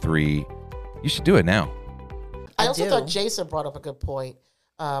 615-319-6453. You should do it now. I also thought Jason brought up a good point.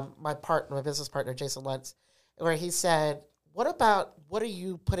 My business partner, Jason Lentz, where he said, what are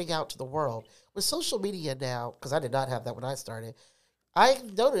you putting out to the world? With social media now, because I did not have that when I started, I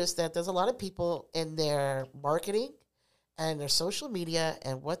noticed that there's a lot of people in their marketing and their social media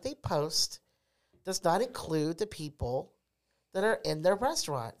and what they post does not include the people that are in their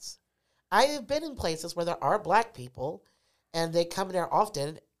restaurants. I have been in places where there are black people and they come there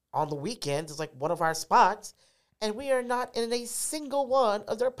often on the weekends. It's like one of our spots, and we are not in a single one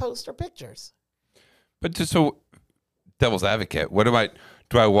of their posts or pictures. But just so devil's advocate,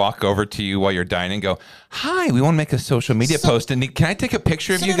 do I walk over to you while you're dining and go, hi, we want to make a social media post, and can I take a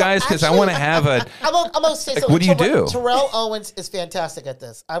picture of you guys? Because I want to have a... I'm going to say something. What do you do? Terrell Owens is fantastic at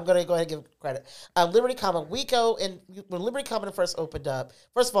this. I'm going to go ahead and give credit. Liberty Common, when Liberty Common first opened up,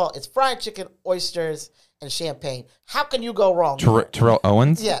 first of all, it's fried chicken, oysters, and champagne. How can you go wrong? Terrell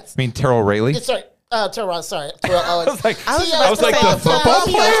Owens? Yes. I mean, Terrell Rayleigh? Sorry. Terrell Owens. I was like the football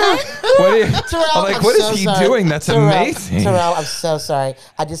player? What is he doing? That's amazing. Terrell, I'm so sorry.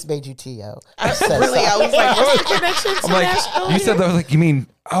 I just made you T.O. I'm so sorry. I was like, I'm like, you said that. I was like, you mean,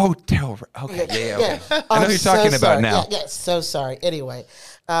 Terrell? Okay, yeah. I know who you're talking about now. Yeah, so sorry. Anyway,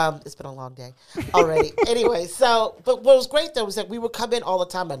 it's been a long day already. Anyway, but what was great, though, was that we would come in all the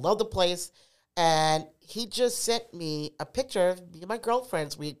time. I love the place. And he just sent me a picture of me and my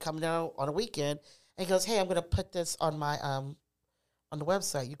girlfriends. We'd come down on a weekend. And he goes, hey, I'm going to put this on my on the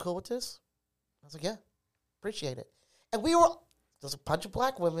website. You cool with this? I was like, yeah, appreciate it. And there's a bunch of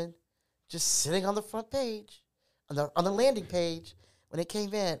black women just sitting on the front page, on the landing page when it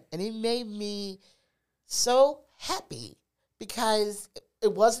came in. And it made me so happy because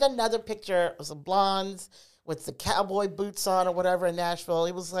it wasn't another picture of some blondes with the cowboy boots on or whatever in Nashville.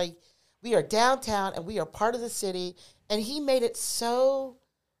 It was like, we are downtown and we are part of the city. And he made it so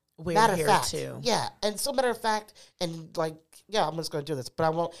We're matter of here fact. too. Yeah. And so matter of fact, and like, yeah, I'm just going to do this, but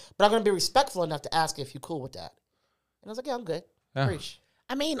I'm going to be respectful enough to ask if you're cool with that. And I was like, yeah, I'm good. Yeah. Preach.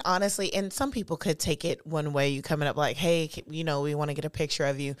 I mean, honestly, and some people could take it one way. You coming up like, hey, we want to get a picture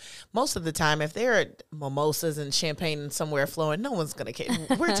of you. Most of the time, if there are mimosas and champagne somewhere flowing, no one's going to care.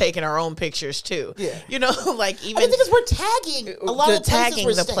 We're taking our own pictures too. Yeah. Like even I mean, the thing is, we're tagging a lot of tagging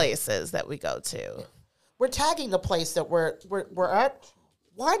the staying. places that we go to. Yeah. We're tagging the place that we're at.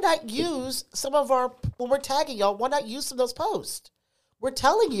 Why not use some of our, when we're tagging y'all, why not use some of those posts? We're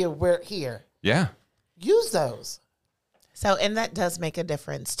telling you we're here. Yeah. Use those. So, and that does make a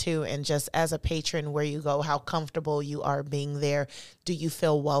difference too. And just as a patron, where you go, how comfortable you are being there. Do you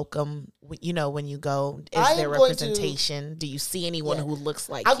feel welcome? When you go, is there representation? Do you see anyone who looks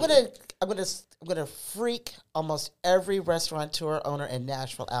like I'm you? gonna freak almost every restaurateur owner in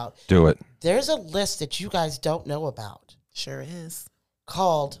Nashville out. Do it. There's a list that you guys don't know about Sure is.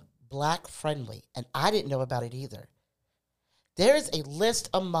 called Black Friendly, and I didn't know about it either. There's a list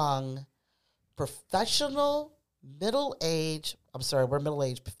among professional middle-aged, we're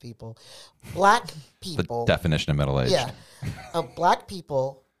middle-aged people, black The people. definition of middle age. Yeah. Black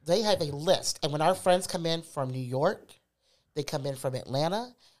people, they have a list. And when our friends come in from New York, they come in from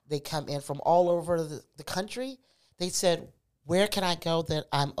Atlanta, they come in from all over the country, they said, where can I go that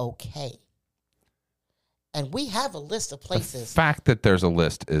I'm okay? And we have a list of The places. fact that there's a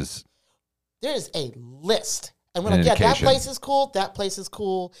list is There's a list. And we're An like, yeah, that indication. place is cool. That place is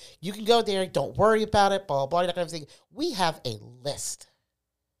cool. You can go there. Don't worry about it. Blah, blah, that kind of thing. We have a list.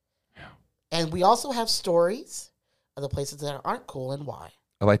 And we also have stories of the places that aren't cool and why.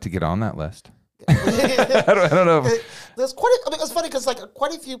 I like to get on that list. I don't know. There's it's funny because like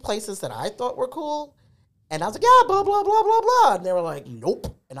quite a few places that I thought were cool. And I was like, yeah, blah, blah, blah, blah, blah. And they were like,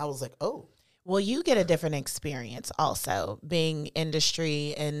 nope. And I was like, oh. Well, you get a different experience also being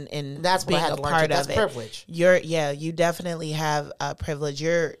industry and That's what I being had a to learn. part That's of it. privilege. You definitely have a privilege.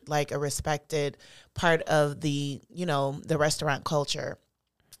 You're like a respected part of the restaurant culture.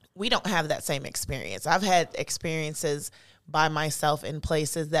 We don't have that same experience. I've had experiences by myself in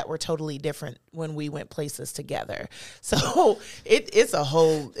places that were totally different when we went places together. So it's a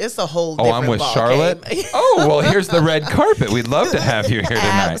whole Oh, different I'm with ball Charlotte. game. Oh, well, here's the red carpet. We'd love to have you here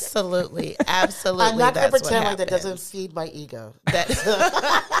tonight. Absolutely. I'm not going to that's what pretend like that doesn't happens. feed my ego.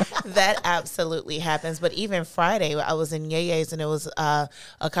 That absolutely happens. But even Friday, I was in Yeye's and it was a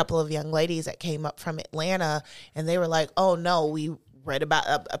couple of young ladies that came up from Atlanta and they were like, oh no, we read about,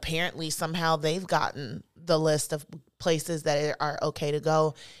 apparently somehow they've gotten the list of places that are okay to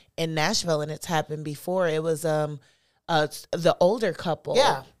go in Nashville. And it's happened before. It was the older couple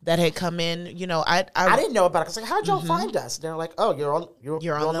that had come in. I didn't know about it. I was like, how'd y'all find us? And they're like, oh, you're on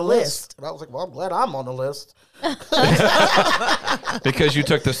the list. And I was like, well, I'm glad I'm on the list. Because you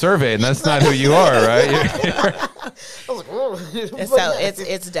took the survey, and that's not who you are, right? I was like, oh. So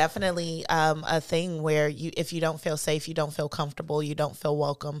it's definitely a thing where if you don't feel safe, you don't feel comfortable, you don't feel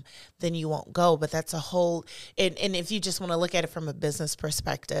welcome, then you won't go. But that's a whole, and if you just want to look at it from a business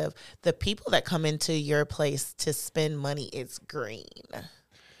perspective, the people that come into your place to spend money, it's green.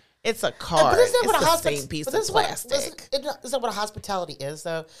 It's a card. But isn't that It's what the same piece of plastic. Isn't that what hospitality is,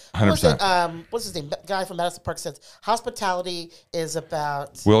 though? 100%. What's his name? The guy from Madison Park says hospitality is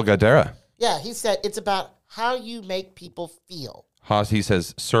about. Will Gadara. Yeah, he said it's about how you make people feel. He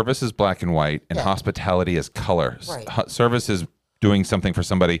says service is black and white, and hospitality is color. Right. Service is doing something for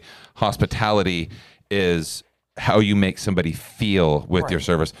somebody. Hospitality is how you make somebody feel with your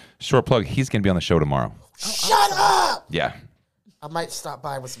service. Short plug, he's going to be on the show tomorrow. Shut up! Yeah. I might stop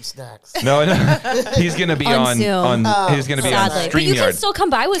by with some snacks. No. He's going to be On Zoom. he's going to be on Sadly. But you can StreamYard. still come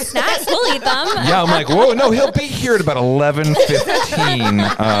by with snacks. We'll eat them. Yeah, I'm like, whoa, no, he'll be here at about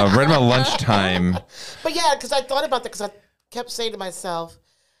 11:15, right about lunchtime. But yeah, because I thought about that because I kept saying to myself,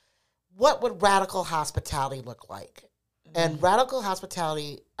 what would radical hospitality look like? And radical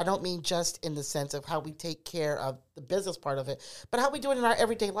hospitality, I don't mean just in the sense of how we take care of the business part of it, but how we do it in our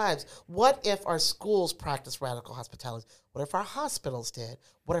everyday lives. What if our schools practice radical hospitality? What if our hospitals did?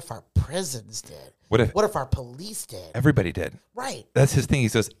 What if our prisons did? What if our police did? everybody did? Right. That's his thing. He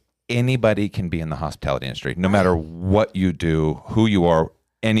says anybody can be in the hospitality industry, no matter what you do, who you are.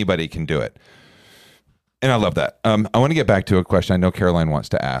 Anybody can do it. And I love that. I want to get back to a question I know Caroline wants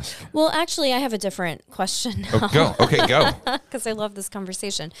to ask. Well, actually, I have a different question now. Oh, go. Okay, go. Because I love this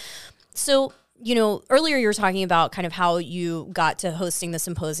conversation. So, earlier you were talking about kind of how you got to hosting the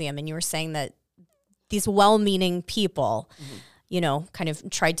symposium, and you were saying that these well-meaning people, kind of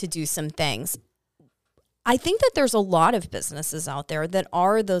tried to do some things. I think that there's a lot of businesses out there that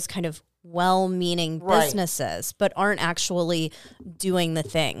are those kind of well-meaning businesses, but aren't actually doing the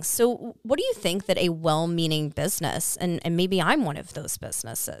thing. So what do you think that a well-meaning business, and maybe I'm one of those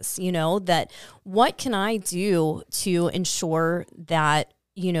businesses, that what can I do to ensure that,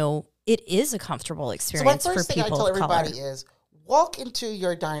 it is a comfortable experience for people of color? So my first thing I tell everybody is walk into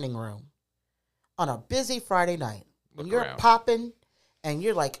your dining room on a busy Friday night when you're popping and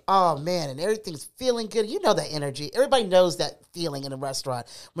you're like, oh man, and everything's feeling good. You know that energy. Everybody knows that feeling in a restaurant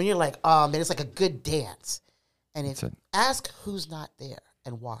when you're like, oh man, it's like a good dance. And ask who's not there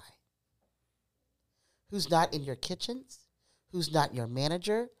and why. Who's not in your kitchens? Who's not your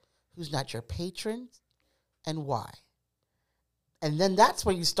manager? Who's not your patrons? And why? And then that's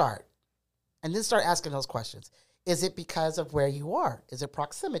where you start. And then start asking those questions. Is it because of where you are? Is it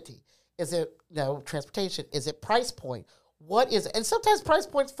proximity? Is it transportation? Is it price point? What is it? And sometimes price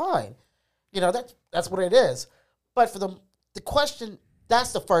point's fine. That's what it is. But for the question,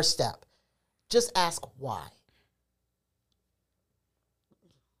 that's the first step. Just ask why.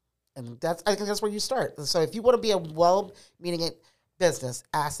 And I think that's where you start. So if you want to be a well-meaning business,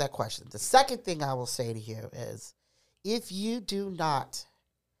 ask that question. The second thing I will say to you is, if you do not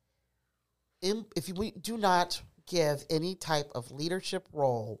give any type of leadership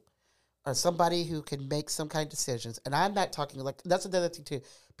role or somebody who can make some kind of decisions, and I'm not talking that's another thing too.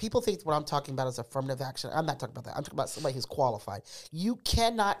 People think what I'm talking about is affirmative action. I'm not talking about that. I'm talking about somebody who's qualified. You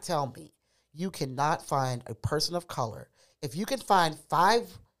cannot tell me you cannot find a person of color. If you can find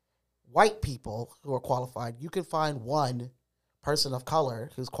 5 white people who are qualified, you can find 1 person of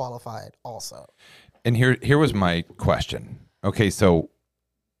color who's qualified also. And here was my question. Okay, so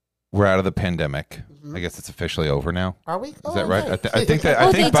we're out of the pandemic. I guess it's officially over now. Are we? Is that right? Okay. I think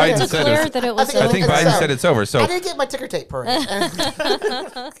Biden said that it was. I think Biden said it's over. So I didn't get my ticker tape parade.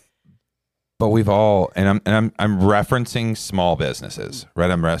 but we've all, and I'm referencing small businesses, right?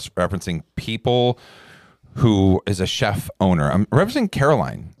 I'm referencing people who is a chef owner. I'm referencing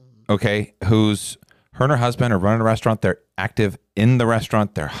Caroline, okay, who's her and her husband are running a restaurant. They're active in the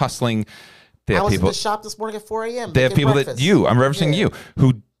restaurant. They're hustling. They have I was people in the shop this morning at 4 a.m. They have people breakfast. I'm referencing you,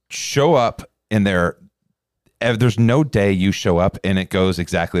 who show up in there's no day you show up and it goes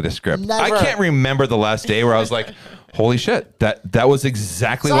exactly to script. Never. I can't remember the last day where I was like, holy shit, that was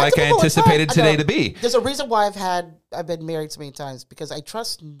exactly like I anticipated today to be. There's a reason why I've been married so many times, because I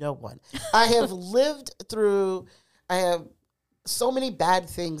trust no one. I have I have so many bad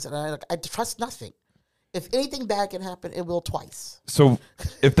things, and I trust nothing. If anything bad can happen, it will twice. So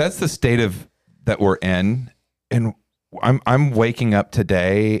if that's the state of that we're in, and I'm waking up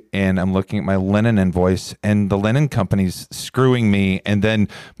today and I'm looking at my linen invoice and the linen company's screwing me, and then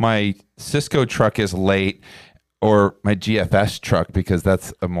my Cisco truck is late, or my GFS truck, because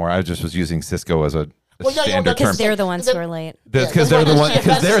that's I just was using Cisco as a standard term. Because they're the ones who are late. Because they're the ones.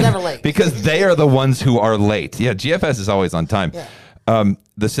 late. Because they are the ones who are late. Yeah, GFS is always on time. Yeah.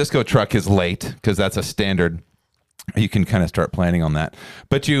 The Cisco truck is late because that's a standard. You can kind of start planning on that.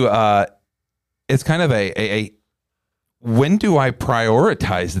 But it's kind of a when do I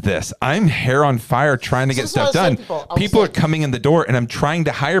prioritize this? I'm hair on fire trying to get stuff done. People are coming in the door and I'm trying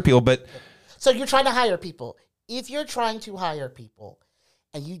to hire people, but. So you're trying to hire people. If you're trying to hire people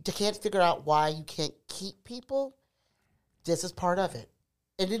and you can't figure out why you can't keep people, this is part of it.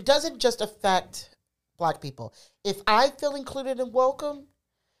 And it doesn't just affect Black people. If I feel included and welcome,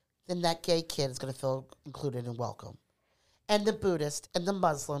 then that gay kid is going to feel included and welcome. And the Buddhist and the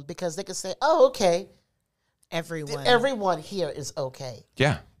Muslim, because they can say, oh, okay. Everyone here is okay.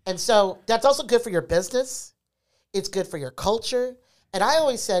 Yeah. And so that's also good for your business. It's good for your culture. And I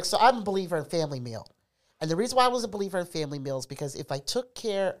always said, so I'm a believer in family meal. And the reason why I was a believer in family meals, because if I took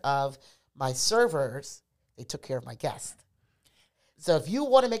care of my servers, they took care of my guests. So if you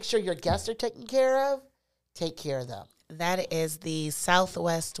want to make sure your guests are taken care of, take care of them. That is the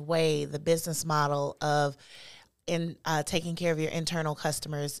Southwest way, the business model of taking care of your internal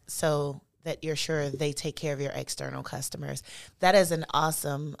customers so that you're sure they take care of your external customers. That is an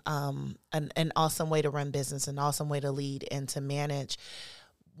awesome, an awesome way to run business, an awesome way to lead and to manage.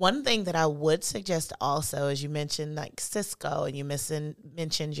 One thing that I would suggest also, as you mentioned, like Cisco, and you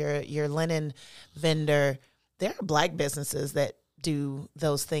mentioned your linen vendor, there are Black businesses that do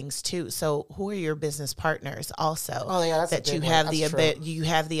those things too. So who are your business partners also? Oh yeah, that you have you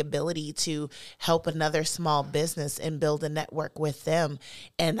have the ability to help another small business and build a network with them.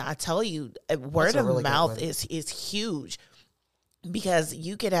 And I tell you, word of mouth is huge. Because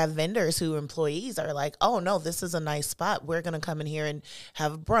you could have vendors who employees are like, oh no, this is a nice spot. We're going to come in here and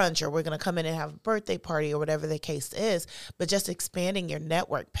have brunch, or we're going to come in and have a birthday party, or whatever the case is. But just expanding your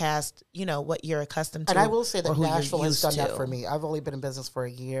network past, what you're accustomed to. And I will say that who you're Nashville has used done that to. for me. I've only been in business for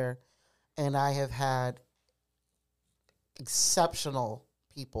a year, and I have had exceptional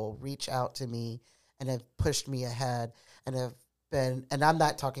people reach out to me and have pushed me ahead, and have been, and I'm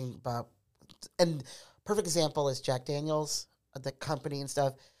not talking about, and perfect example is Jack Daniels, the company and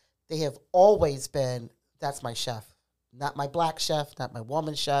stuff. They have always been, that's my chef. Not my black chef, not my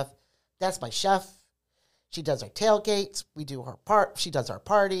woman chef. That's my chef. She does our tailgates. We do her part. She does our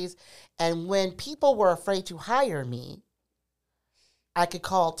parties. And when people were afraid to hire me, I could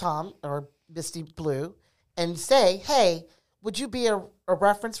call Tom or Misty Blue and say, hey, would you be a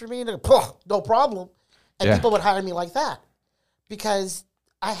reference for me? And they'd go, no problem. And people would hire me like that because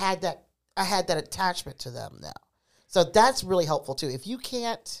I had that attachment to them now. So that's really helpful too. If you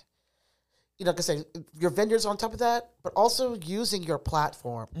can't, like I said, your vendors on top of that, but also using your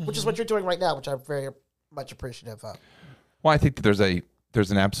platform, which is what you're doing right now, which I'm very much appreciative of. Well, I think that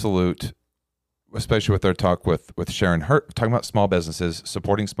there's an absolute, especially with our talk with Sharon Hurt, talking about small businesses,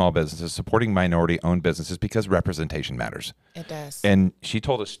 supporting minority-owned businesses, because representation matters. It does. And she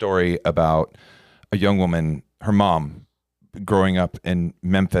told a story about a young woman, her mom, growing up in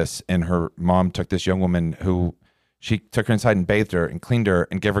Memphis, and her mom took this young woman who she took her inside and bathed her and cleaned her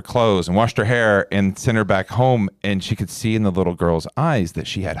and gave her clothes and washed her hair and sent her back home. And she could see in the little girl's eyes that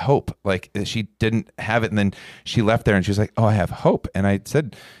she had hope, like she didn't have it. And then she left there and she was like, oh, I have hope. And I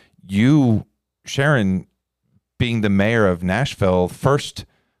said, you, Sharon, being the mayor of Nashville, first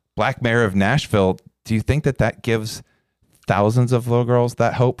black mayor of Nashville, do you think that gives thousands of little girls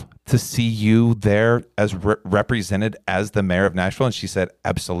that hope to see you there as represented as the mayor of Nashville? And she said,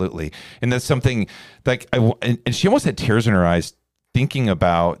 absolutely. And that's something like, and she almost had tears in her eyes thinking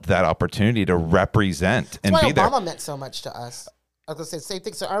about that opportunity to represent and That's be why there. Obama meant so much to us. I was going to say the same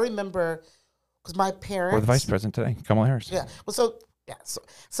thing. So I remember, because my parents... Or the vice president today, Kamala Harris. Yeah. Well,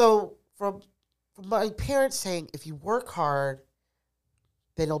 so from my parents saying, if you work hard,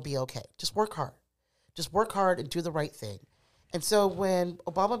 then it'll be okay. Just work hard. Just work hard and do the right thing. And so when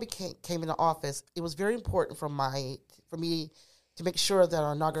Obama came into office, it was very important for me to make sure that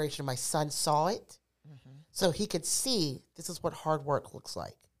on inauguration, my son saw it, so he could see this is what hard work looks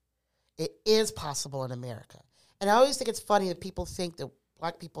like. It is possible in America. And I always think it's funny that people think that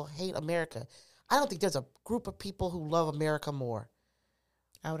black people hate America. I don't think there's a group of people who love America more.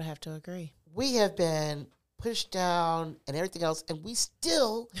 I would have to agree. We have been pushed down and everything else, and we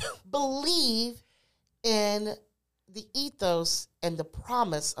still believe in the ethos and the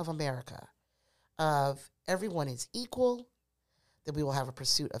promise of America, of everyone is equal, that we will have a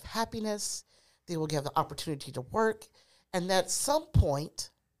pursuit of happiness, that we will have the opportunity to work, and that at some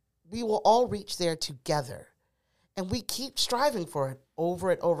point we will all reach there together. And we keep striving for it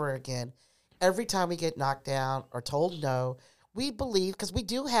over and over again. Every time we get knocked down or told no, we believe, because we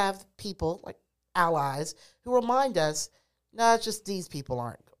do have people like allies who remind us, no, it's just these people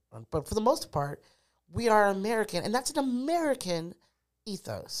aren't. But for the most part, we are American, and that's an American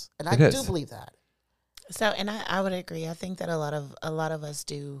ethos, and I do believe that. So, and I would agree. I think that a lot of us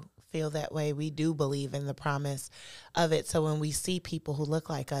do feel that way. We do believe in the promise of it. So when we see people who look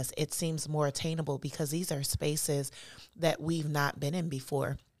like us, it seems more attainable because these are spaces that we've not been in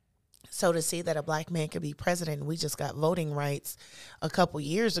before. So to see that a black man could be president, and we just got voting rights a couple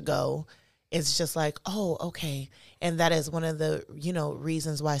years ago, it's just like, oh, okay. And that is one of the,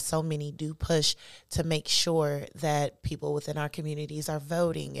 reasons why so many do push to make sure that people within our communities are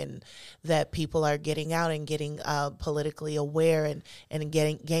voting, and that people are getting out and getting politically aware and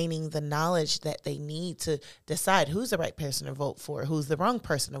gaining the knowledge that they need to decide who's the right person to vote for, who's the wrong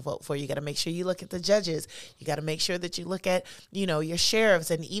person to vote for. You got to make sure you look at the judges. You got to make sure that you look at, your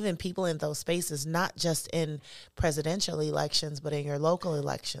sheriffs and even people in those spaces, not just in presidential elections, but in your local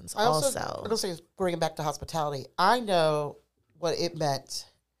elections also. I'm going to say, bringing back to hospitality, I know what it meant.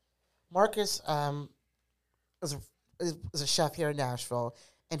 Marcus is a chef here in Nashville,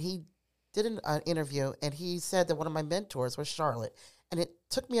 and he did an interview, and he said that one of my mentors was Charlotte. And it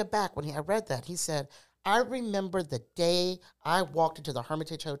took me aback when I read that. He said, I remember the day I walked into the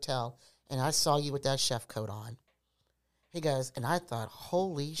Hermitage Hotel, and I saw you with that chef coat on. He goes, and I thought,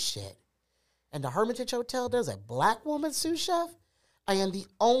 holy shit. And the Hermitage Hotel, there's a black woman sous chef? I am the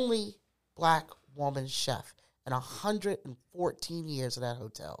only black woman chef in 114 years in that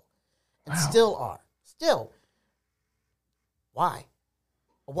hotel, and still are. Still, why?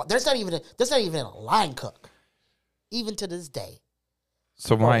 There's not even a line cook, even to this day.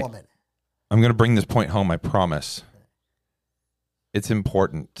 So for a woman. I'm going to bring this point home. I promise. it's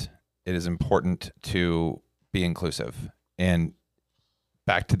important. It is important to be inclusive. And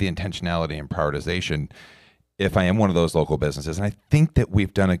back to the intentionality and prioritization, if I am one of those local businesses, and I think that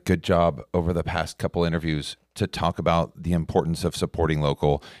we've done a good job over the past couple interviews to talk about the importance of supporting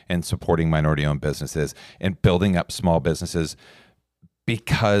local and supporting minority-owned businesses and building up small businesses,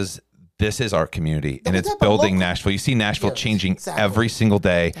 because this is our community and it's building Nashville. You see Nashville changing every single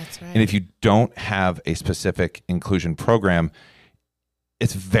day. That's right. And if you don't have a specific inclusion program,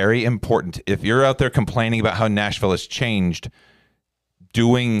 it's very important. If you're out there complaining about how Nashville has changed,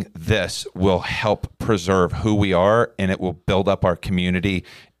 doing this will help preserve who we are, and it will build up our community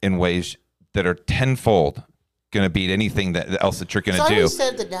in ways that are tenfold going to beat anything else that you're going to do. So I always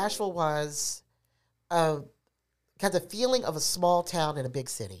said that Nashville was had the feeling of a small town in a big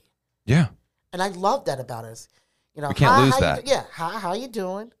city. Yeah. And I love that about us. You know, we can't lose that. How you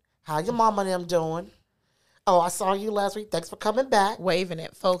doing? How your mama and them doing? Oh, I saw you last week. Thanks for coming back. Waving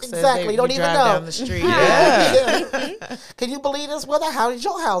at folks Exactly. as they You don't even drive know. down the street. Yeah. Can you believe this weather? How did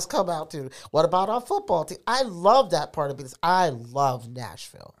your house come out to? What about our football team? I love that part of it. I love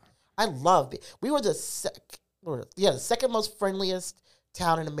Nashville. I love it. We were the second most friendliest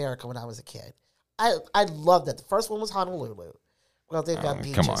town in America when I was a kid. I love that. The first one was Honolulu. Well, they've got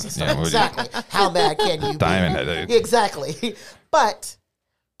beaches. Come on. And stuff. Yeah, exactly. How mad can you be? Diamond Head, dude. Exactly. But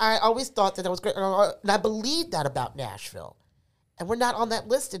I always thought that was great. And I believed that about Nashville. And we're not on that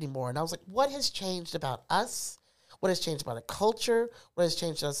list anymore. And I was like, what has changed about us? What has changed about our culture? What has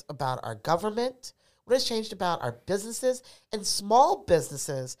changed us about our government? What has changed about our businesses? And small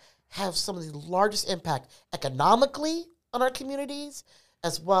businesses have some of the largest impact economically on our communities,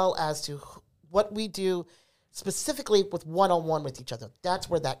 as well as to what we do specifically with one-on-one with each other. That's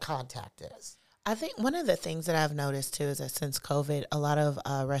where that contact is. I think one of the things that I've noticed too is that since COVID, a lot of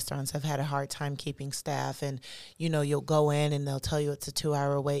restaurants have had a hard time keeping staff, and you'll go in and they'll tell you it's a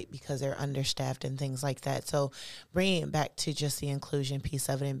 2-hour wait because they're understaffed and things like that. So bringing it back to just the inclusion piece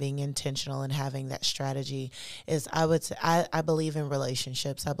of it and being intentional and having that strategy is, I would say, I believe in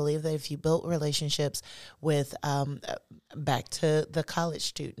relationships. I believe that if you build relationships with, back to the college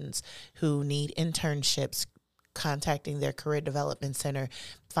students who need internships, contacting their career development center,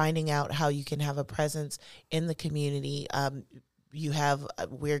 finding out how you can have a presence in the community.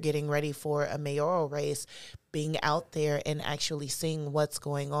 We're getting ready for a mayoral race, being out there and actually seeing what's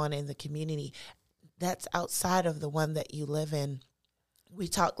going on in the community. That's outside of the one that you live in. We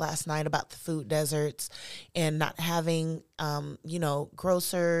talked last night about the food deserts and not having,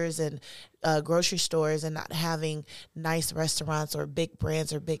 grocers and grocery stores, and not having nice restaurants or big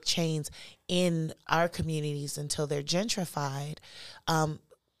brands or big chains in our communities until they're gentrified.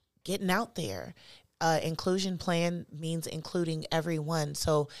 Getting out there. Inclusion plan means including everyone.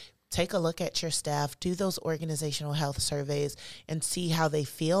 So take a look at your staff, do those organizational health surveys, and see how they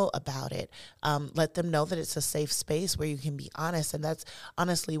feel about it. Let them know that it's a safe space where you can be honest. And that's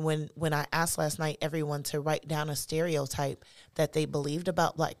honestly when I asked last night everyone to write down a stereotype that they believed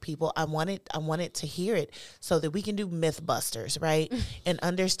about Black people, I wanted to hear it so that we can do Mythbusters, right? And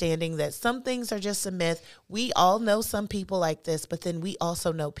understanding that some things are just a myth. We all know some people like this, but then we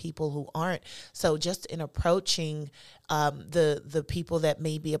also know people who aren't. So just in approaching the people that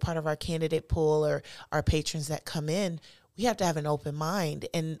may be a part of our candidate pool or our patrons that come in, we have to have an open mind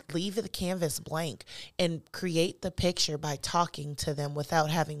and leave the canvas blank and create the picture by talking to them without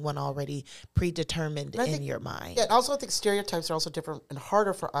having one already predetermined in your mind. Yeah, and also I think stereotypes are also different and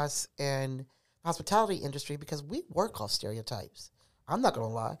harder for us in the hospitality industry because we work off stereotypes. I'm not going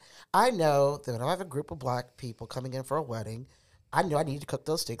to lie. I know that when I have a group of Black people coming in for a wedding, I know I need to cook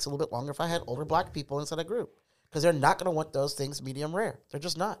those steaks a little bit longer if I had older Black people inside a group, because they're not going to want those things medium rare. They're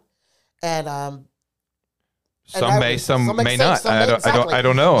just not. And some may not. I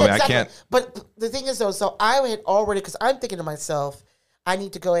don't know. Yeah, exactly. I can't. But the thing is, though, so I had already, because I'm thinking to myself, I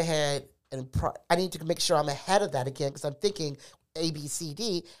need to go ahead and I need to make sure I'm ahead of that again, because I'm thinking A, B, C,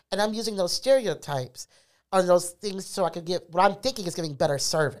 D, and I'm using those stereotypes on those things so I can get what I'm thinking is giving better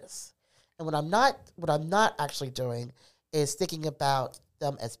service. And what I'm not actually doing is thinking about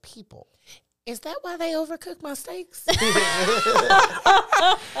them as people. Is that why they overcook my steaks?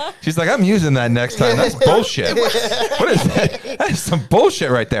 She's like, I'm using that next time. That's bullshit. What is that? That is some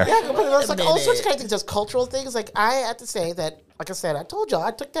bullshit right there. Yeah, but it's like all sorts of kind of things, just cultural things. Like I have to say that, like I said, I told y'all I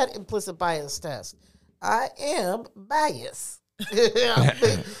took that implicit bias test. I am biased.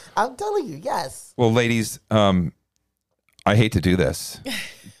 I'm telling you, yes. Well, ladies, I hate to do this,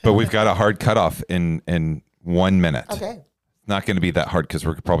 but we've got a hard cutoff in 1 minute. Okay. Not going to be that hard because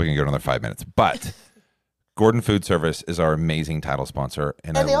we're probably going to go another 5 minutes. But Gordon Food Service is our amazing title sponsor,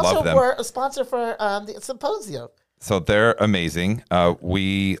 and I they love also them. were a sponsor for the symposium. So they're amazing.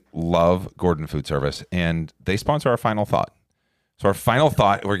 We love Gordon Food Service, and they sponsor our final thought. So our final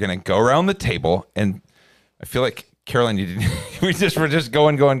thought, we're going to go around the table, and I feel like Caroline, you didn't, we're just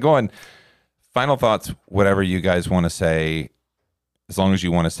going. Final thoughts, whatever you guys want to say, as long as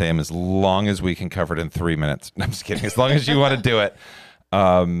you want to say them, as long as we can cover it in 3 minutes. No, I'm just kidding. As long as you want to do it.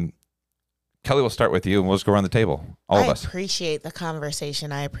 Kellie, we'll start with you, and we'll just go around the table, all of us. I appreciate the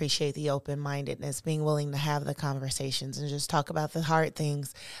conversation. I appreciate the open-mindedness, being willing to have the conversations and just talk about the hard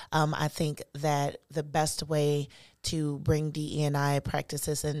things. I think that the best way to bring DE&I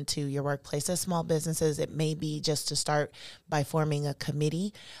practices into your workplace as small businesses, it may be just to start by forming a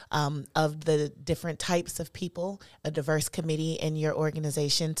committee of the different types of people, a diverse committee in your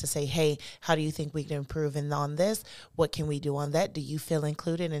organization to say, hey, how do you think we can improve on this? What can we do on that? Do you feel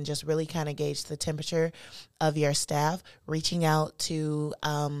included? And just really kind of gauge the temperature of your staff, reaching out to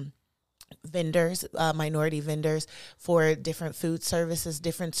vendors, minority vendors for different food services,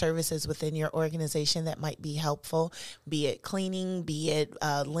 different services within your organization that might be helpful, be it cleaning, be it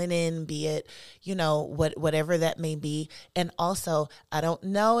linen, be it, whatever that may be. And also, I don't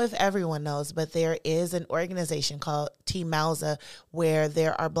know if everyone knows, but there is an organization called Team Mausa where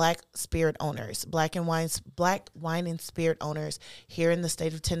there are Black spirit owners, Black wine and spirit owners here in the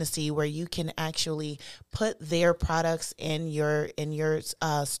state of Tennessee, where you can actually put their products in your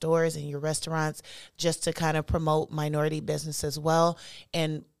stores and your restaurants, just to kind of promote minority business as well,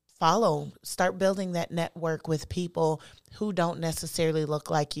 and start building that network with people who don't necessarily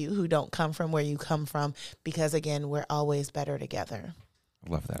look like you, who don't come from where you come from, because again, we're always better together.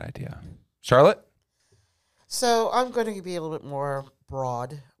 Love that idea. Charlotte? So I'm going to be a little bit more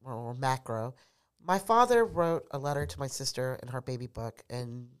broad or macro. My father wrote a letter to my sister in her baby book,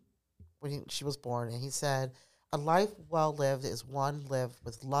 and when she was born, and he said, "A life well lived is one lived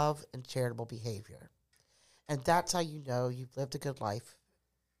with love and charitable behavior." And that's how you know you've lived a good life.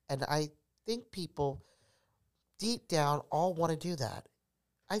 And I think people deep down all want to do that.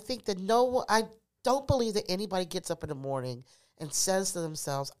 I think that I don't believe that anybody gets up in the morning and says to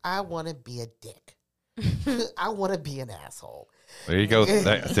themselves, I want to be a dick. I want to be an asshole. There you go.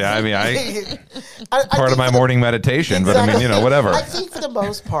 Part of my morning meditation, exactly. But whatever. I think for the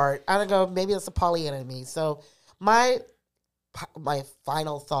most part, I don't know, maybe it's a Pollyanna in me. So my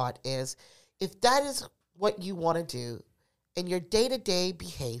final thought is, if that is what you want to do in your day-to-day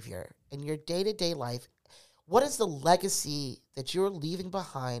behavior, in your day-to-day life, what is the legacy that you're leaving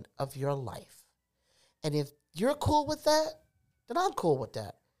behind of your life? And if you're cool with that, then I'm cool with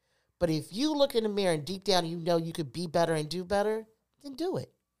that. But if you look in the mirror and deep down you know you could be better and do better, then do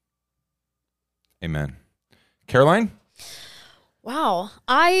it. Amen. Caroline? Wow.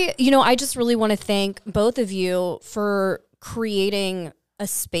 I just really want to thank both of you for creating a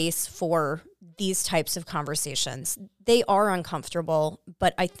space for these types of conversations. They are uncomfortable,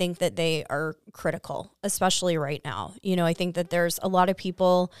 but I think that they are critical, especially right now. I think that there's a lot of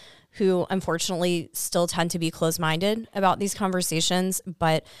people who unfortunately still tend to be closed-minded about these conversations,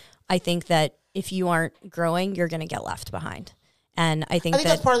 but I think that if you aren't growing, you're going to get left behind. And I think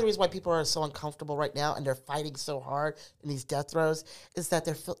that's part of the reason why people are so uncomfortable right now and they're fighting so hard in these death throes, is that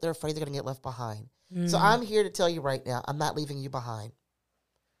they're afraid they're going to get left behind. So I'm here to tell you right now, I'm not leaving you behind.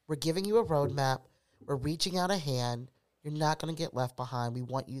 We're giving you a roadmap. We're reaching out a hand. You're not going to get left behind. We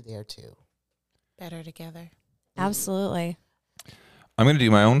want you there too. Better together. Absolutely. I'm going to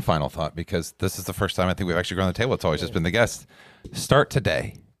do my own final thought, because this is the first time I think we've actually gone to the table. It's always just been the guest. Start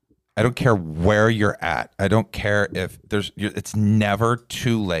today. I don't care where you're at. I don't care if it's never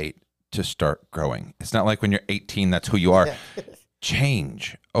too late to start growing. It's not like when you're 18, that's who you are.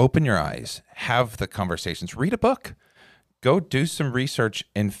 Change, open your eyes, have the conversations, read a book, go do some research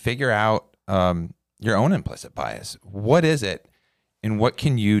and figure out your own implicit bias. What is it, and what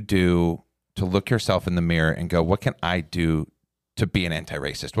can you do to look yourself in the mirror and go, what can I do to be an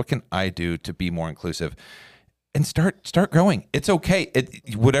anti-racist? What can I do to be more inclusive? And start growing. It's okay.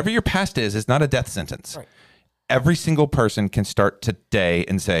 Whatever your past is not a death sentence. Right. Every single person can start today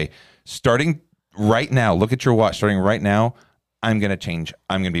and say, starting right now, look at your watch, starting right now, I'm going to change.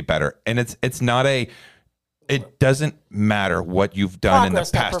 I'm going to be better. And it's not it doesn't matter what you've done in the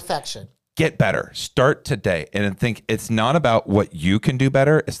past. Not perfection. Get better. Start today. And I think it's not about what you can do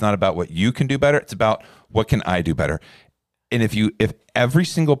better. It's not about what you can do better. It's about what can I do better. And if every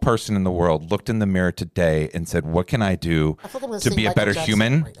single person in the world looked in the mirror today and said, what can I do to be a better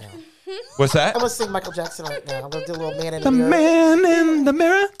human? Right now. What's that? I'm going to sing Michael Jackson right now. I'm going to do a little man in the mirror. The man in the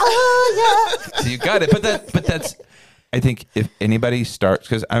mirror. Oh, yeah. So you got it. But that's, I think if anybody starts,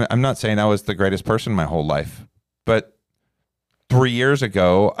 because I'm not saying I was the greatest person my whole life, but 3 years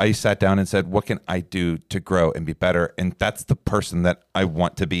ago, I sat down and said, what can I do to grow and be better? And that's the person that I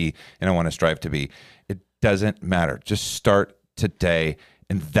want to be and I want to strive to be. It doesn't matter. Just start today.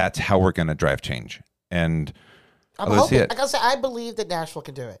 And that's how we're going to drive change. And I'm let's see hoping, it. like I say, I believe that Nashville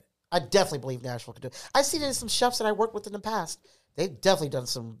can do it. I definitely believe Nashville can do it. I've seen it in some chefs that I worked with in the past. They've definitely done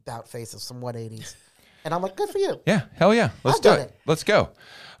some bout faces, some 180s. And I'm like, good for you. Yeah, hell yeah. Let's I've do done it. it. Let's go.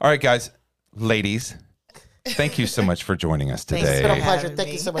 All right, guys, ladies, thank you so much for joining us Thanks today. It's been a for pleasure. having Thank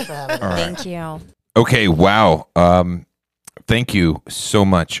me. you so much for having me. All right. Thank you. Okay, wow. Thank you so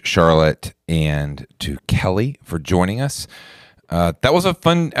much, Charlotte, and to Kellie for joining us. That was a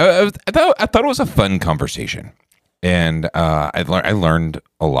fun. I thought it was a fun conversation, and I learned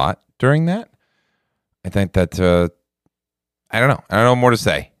a lot during that. I think that I don't know. I don't know more to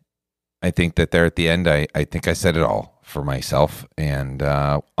say. I think that there at the end, I think I said it all for myself. And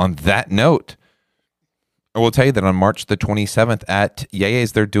on that note, I will tell you that on March the 27th at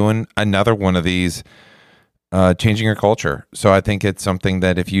Yeye's, they're doing another one of these Changing Your Culture. So I think it's something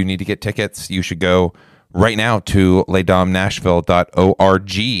that if you need to get tickets, you should go right now to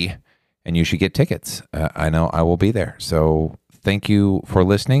lesdomnashville.org and you should get tickets. I know I will be there. So thank you for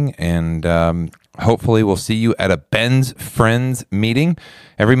listening. And hopefully we'll see you at a Ben's Friends meeting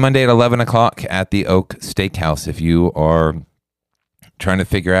every Monday at 11 o'clock at the Oak Steakhouse. If you are trying to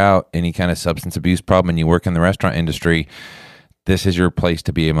figure out any kind of substance abuse problem and you work in the restaurant industry, this is your place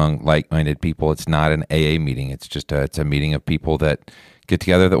to be among like-minded people. It's not an AA meeting. It's just it's a meeting of people that get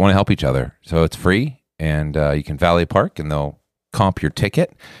together that want to help each other. So it's free, and you can valet park, and they'll comp your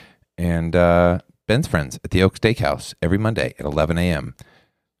ticket. And Ben's Friends at the Oak Steakhouse every Monday at 11 a.m.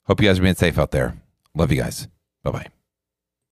 Hope you guys are being safe out there. Love you guys. Bye-bye.